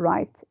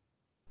 right?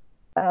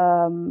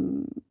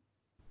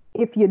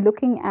 If you're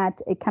looking at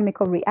a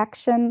chemical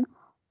reaction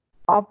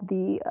of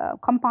the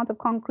compounds of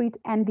concrete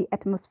and the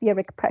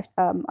atmospheric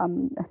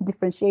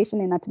differentiation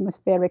in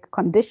atmospheric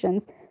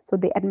conditions. So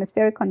the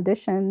atmospheric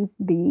conditions,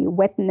 the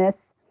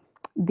wetness,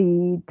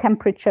 the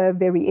temperature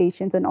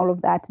variations, and all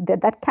of that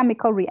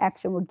chemical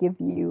reaction will give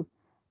you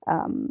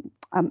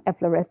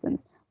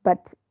efflorescence.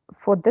 But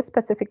for this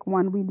specific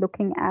one, we're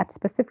looking at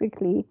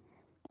specifically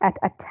at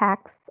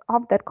attacks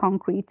of that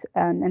concrete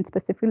and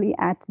specifically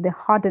at the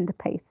hardened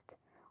paste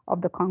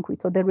of the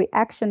concrete. So the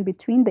reaction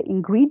between the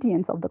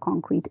ingredients of the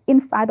concrete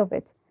inside of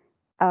it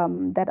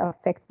that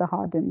affects the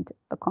hardened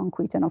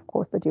concrete and, of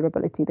course, the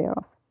durability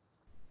thereof.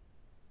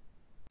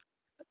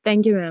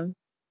 Thank you, ma'am.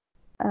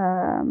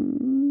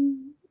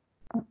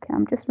 Okay,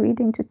 I'm just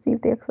reading to see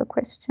if there's a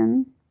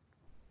question.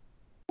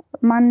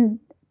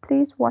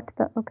 Please watch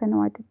the. Okay,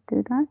 no, I did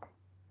do that.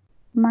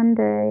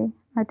 Monday,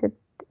 I did.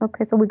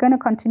 Okay, so we're going to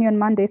continue on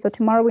Monday. So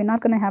tomorrow we're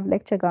not going to have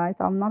lecture, guys.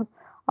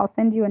 I'll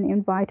send you an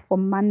invite for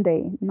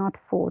Monday, not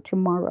for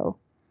tomorrow.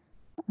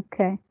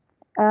 Okay.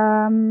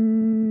 Are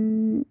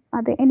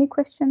there any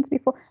questions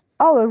before?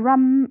 Oh,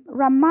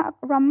 Ramekwa,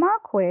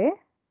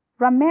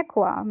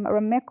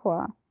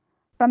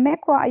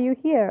 are you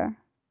here?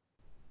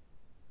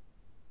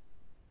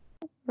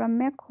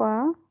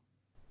 Ramekwa.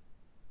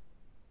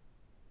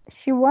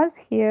 She was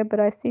here, but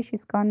I see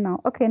she's gone now.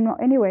 Okay, no,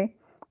 anyway.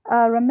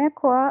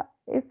 Ramekwa,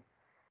 if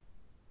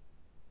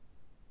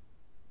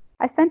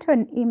I sent her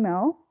an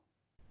email.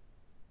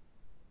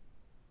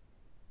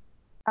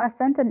 I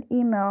sent an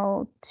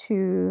email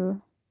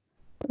to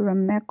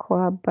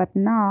Ramekwa, but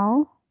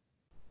now,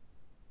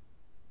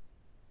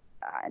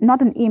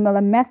 not an email,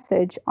 a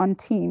message on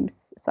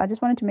Teams. So I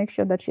just wanted to make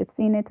sure that she had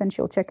seen it and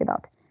she'll check it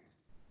out.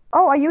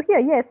 Oh, are you here?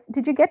 Yes.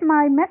 Did you get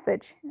my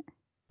message?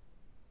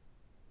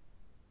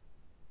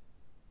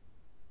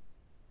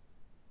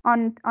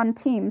 On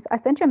Teams. I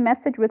sent you a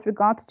message with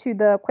regards to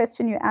the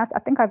question you asked. I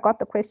think I got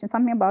the question,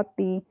 something about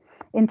the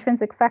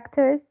intrinsic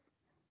factors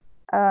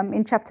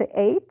in chapter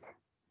 8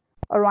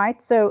 All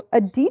right. So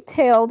a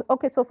detailed,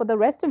 okay, so for the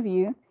rest of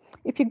you,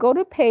 if you go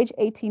to page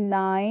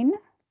 89,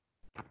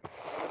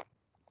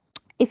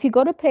 if you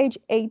go to page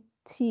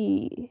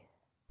 80,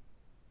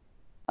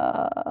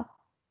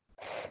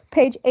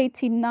 page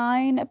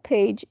 89,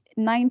 page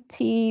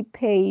 90,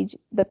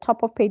 the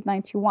top of page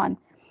 91,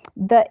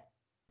 the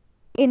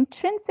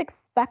intrinsic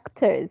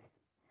factors,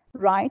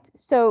 right?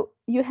 So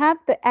you have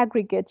the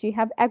aggregate, you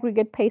have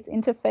aggregate paste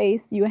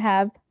interface, you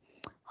have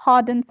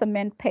hardened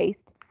cement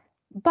paste,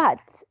 but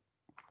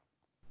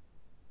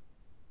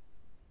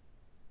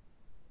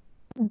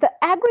the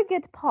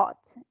aggregate part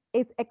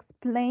is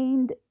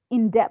explained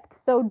in depth.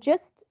 So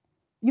just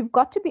you've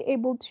got to be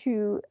able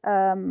to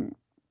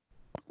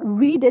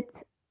read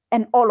it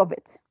and all of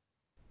it.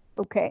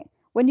 Okay.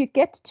 When you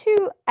get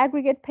to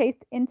aggregate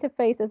paste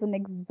interface as an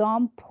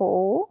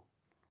example,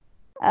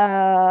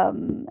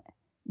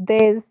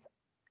 there's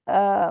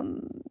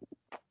um,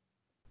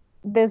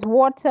 there's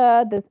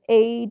water, there's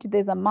age,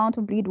 there's amount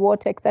of bleed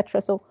water,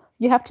 etc. So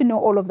you have to know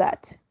all of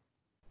that.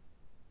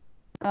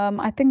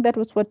 I think that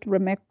was what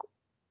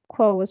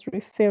Remekwa was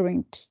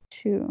referring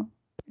to,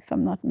 if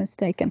I'm not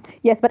mistaken.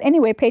 Yes, but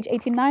anyway, page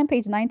 89,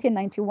 page 90, and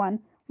 91.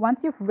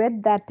 Once you've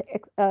read that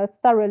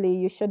thoroughly,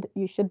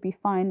 you should be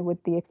fine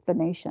with the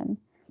explanation.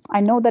 I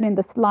know that in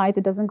the slides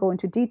it doesn't go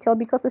into detail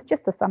because it's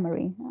just a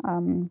summary.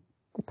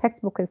 The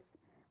textbook is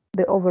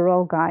the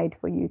overall guide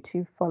for you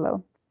to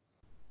follow.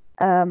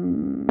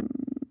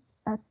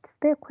 Is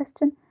there a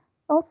question?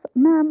 Also,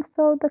 ma'am,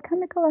 so the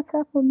chemical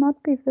attack will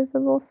not be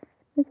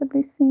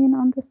visibly seen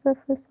on the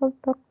surface of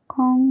the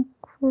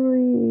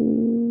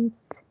concrete.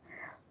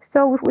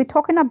 So we're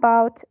talking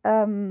about